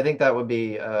that would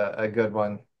be a good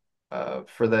one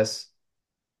for this.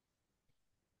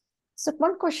 So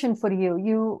one question for you.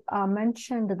 You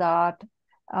mentioned that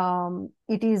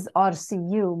it is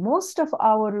RCU. Most of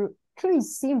our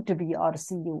trees seem to be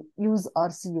RCU, use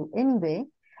RCU anyway.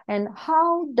 And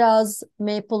how does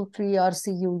maple tree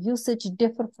RCU usage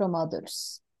differ from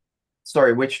others?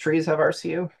 Sorry, which trees have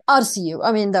RCU? RCU,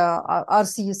 I mean, the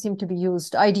RCU seem to be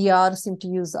used, IDR seem to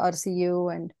use RCU,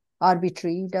 and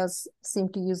Arbitrary does seem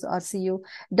to use RCU.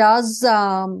 Does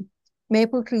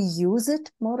maple tree use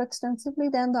it more extensively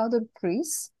than the other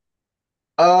trees?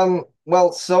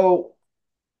 Well, so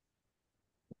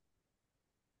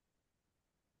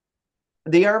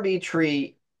the RB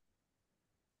tree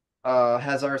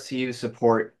has RCU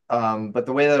support, but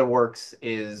the way that it works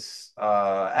is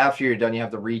after you're done, you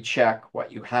have to recheck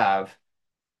what you have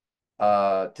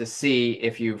to see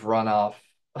if you've run off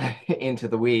into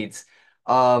the weeds.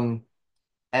 Um,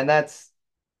 and that's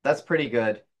pretty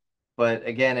good. But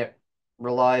again, it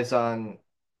relies on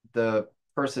the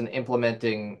person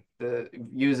implementing the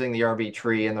using the RB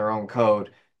tree in their own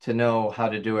code to know how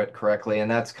to do it correctly. And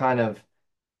that's kind of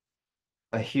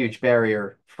a huge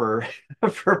barrier for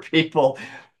for people.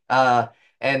 Uh,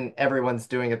 and everyone's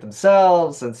doing it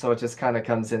themselves, and so it just kind of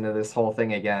comes into this whole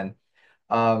thing again.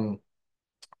 Um,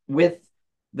 with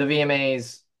the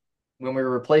VMAs, when we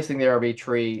were replacing the RB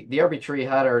tree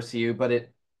had RCU, but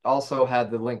it also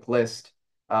had the linked list,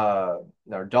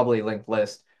 or doubly linked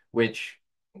list, which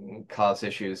caused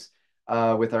issues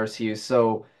with RCU.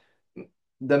 So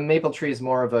the maple tree is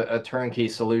more of a turnkey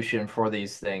solution for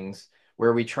these things,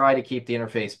 where we try to keep the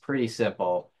interface pretty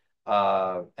simple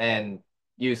and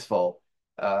useful,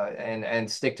 and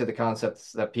stick to the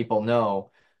concepts that people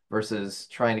know versus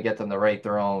trying to get them to write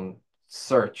their own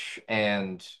search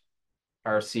and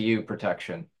RCU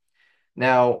protection.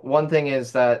 Now, one thing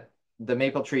is that the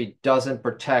maple tree doesn't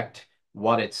protect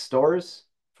what it stores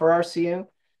for RCU.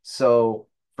 So,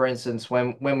 for instance,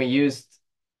 when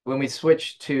we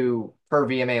switched to per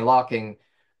VMA locking,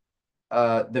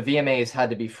 the VMAs had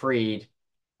to be freed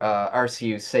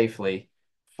RCU safely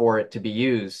for it to be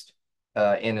used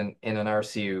in an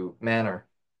RCU manner.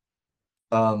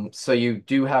 So you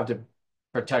do have to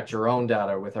protect your own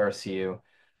data with RCU,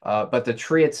 but the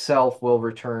tree itself will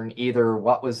return either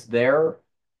what was there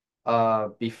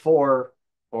before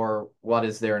or what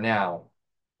is there now.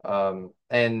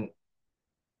 And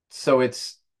so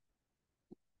it's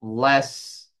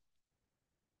less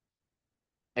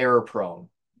error prone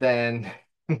than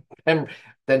than,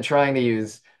 than trying to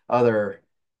use other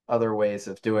other ways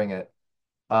of doing it.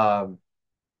 Um,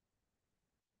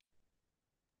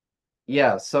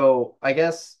 yeah, so I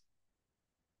guess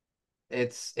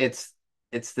it's it's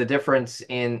it's the difference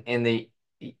in the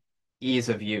ease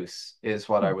of use is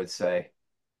what I would say.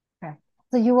 Okay.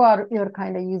 So you're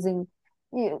kind of using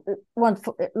you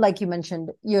like you mentioned,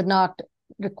 you're not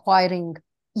requiring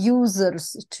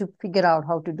users to figure out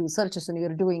how to do searches, and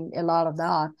you're doing a lot of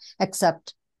that,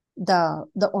 except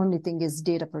the only thing is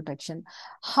data protection.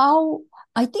 How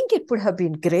I think it would have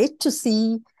been great to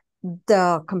see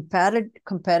the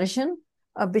comparison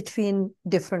between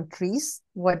different trees,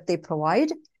 what they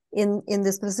provide in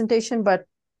this presentation, but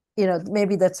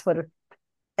maybe that's for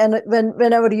and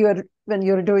when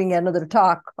you're doing another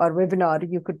talk or webinar,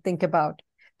 you could think about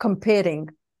comparing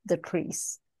the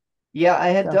trees. Yeah, I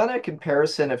had So, done a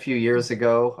comparison a few years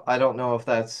ago. I don't know if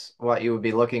that's what you would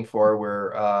be looking for,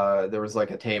 where there was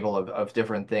like a table of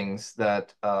different things oh,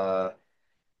 that the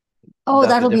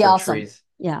that'll be different awesome. trees.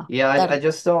 Yeah, Yeah, that I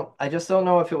just don't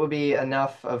know if it would be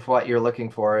enough of what you're looking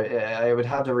for. I would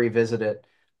have to revisit it.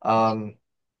 Um,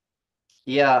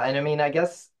 yeah, and I mean, I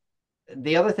guess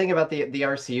the other thing about the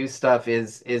RCU stuff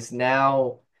is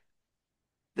now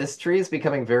this tree is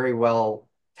becoming very well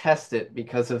tested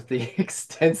because of the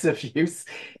extensive use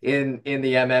in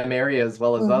the MM area as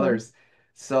well as hmm others.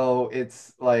 So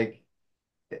it's like,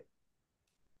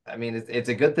 I mean, it's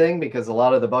a good thing because a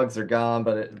lot of the bugs are gone,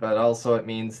 but also it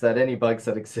means that any bugs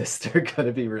that exist are going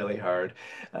to be really hard.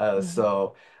 hmm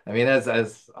So I mean,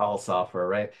 as all software,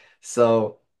 right?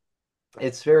 So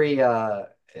it's very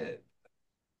it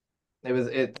was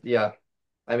it yeah.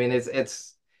 I mean,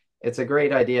 it's a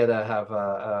great idea to have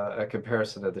a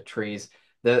comparison of the trees.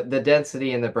 The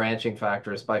density and the branching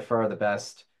factor is by far the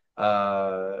best.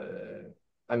 Uh,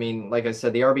 I mean, like I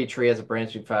said, the RB tree has a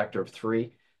branching factor of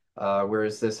 3,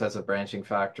 whereas this has a branching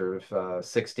factor of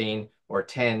 16 or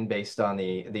 10 based on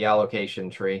the allocation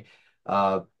tree.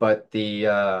 But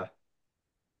the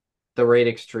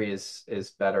radix tree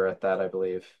is better at that, I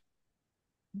believe.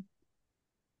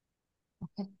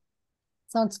 Okay.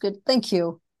 Sounds good. Thank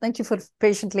you. Thank you for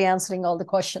patiently answering all the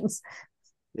questions.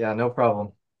 Yeah, no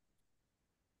problem.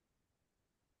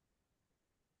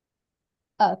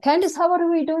 Candice, how are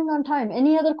we doing on time?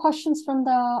 Any other questions from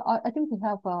the? I think we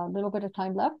have a little bit of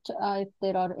time left. If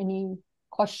there are any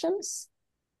questions,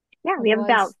 Yeah, we have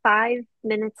about otherwise, 5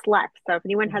 minutes left. So if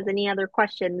anyone has any other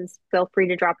questions, feel free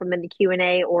to drop them in the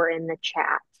Q&A or in the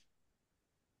chat.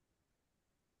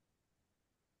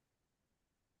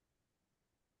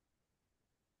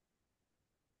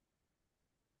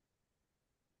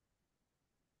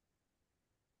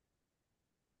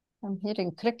 I'm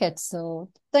hearing crickets. So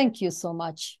thank you so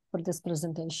much for this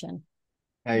presentation.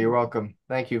 Yeah, you're welcome.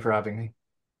 Thank you for having me.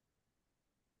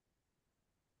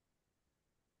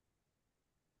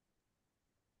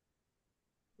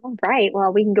 All right.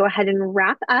 Well, we can go ahead and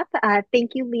wrap up.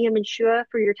 Thank you, Liam and Shua,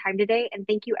 for your time today. And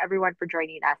thank you, everyone, for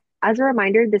joining us. As a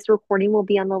reminder, this recording will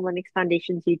be on the Linux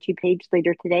Foundation's YouTube page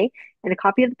later today, and a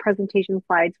copy of the presentation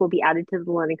slides will be added to the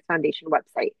Linux Foundation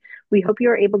website. We hope you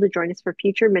are able to join us for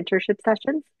future mentorship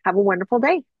sessions. Have a wonderful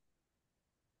day.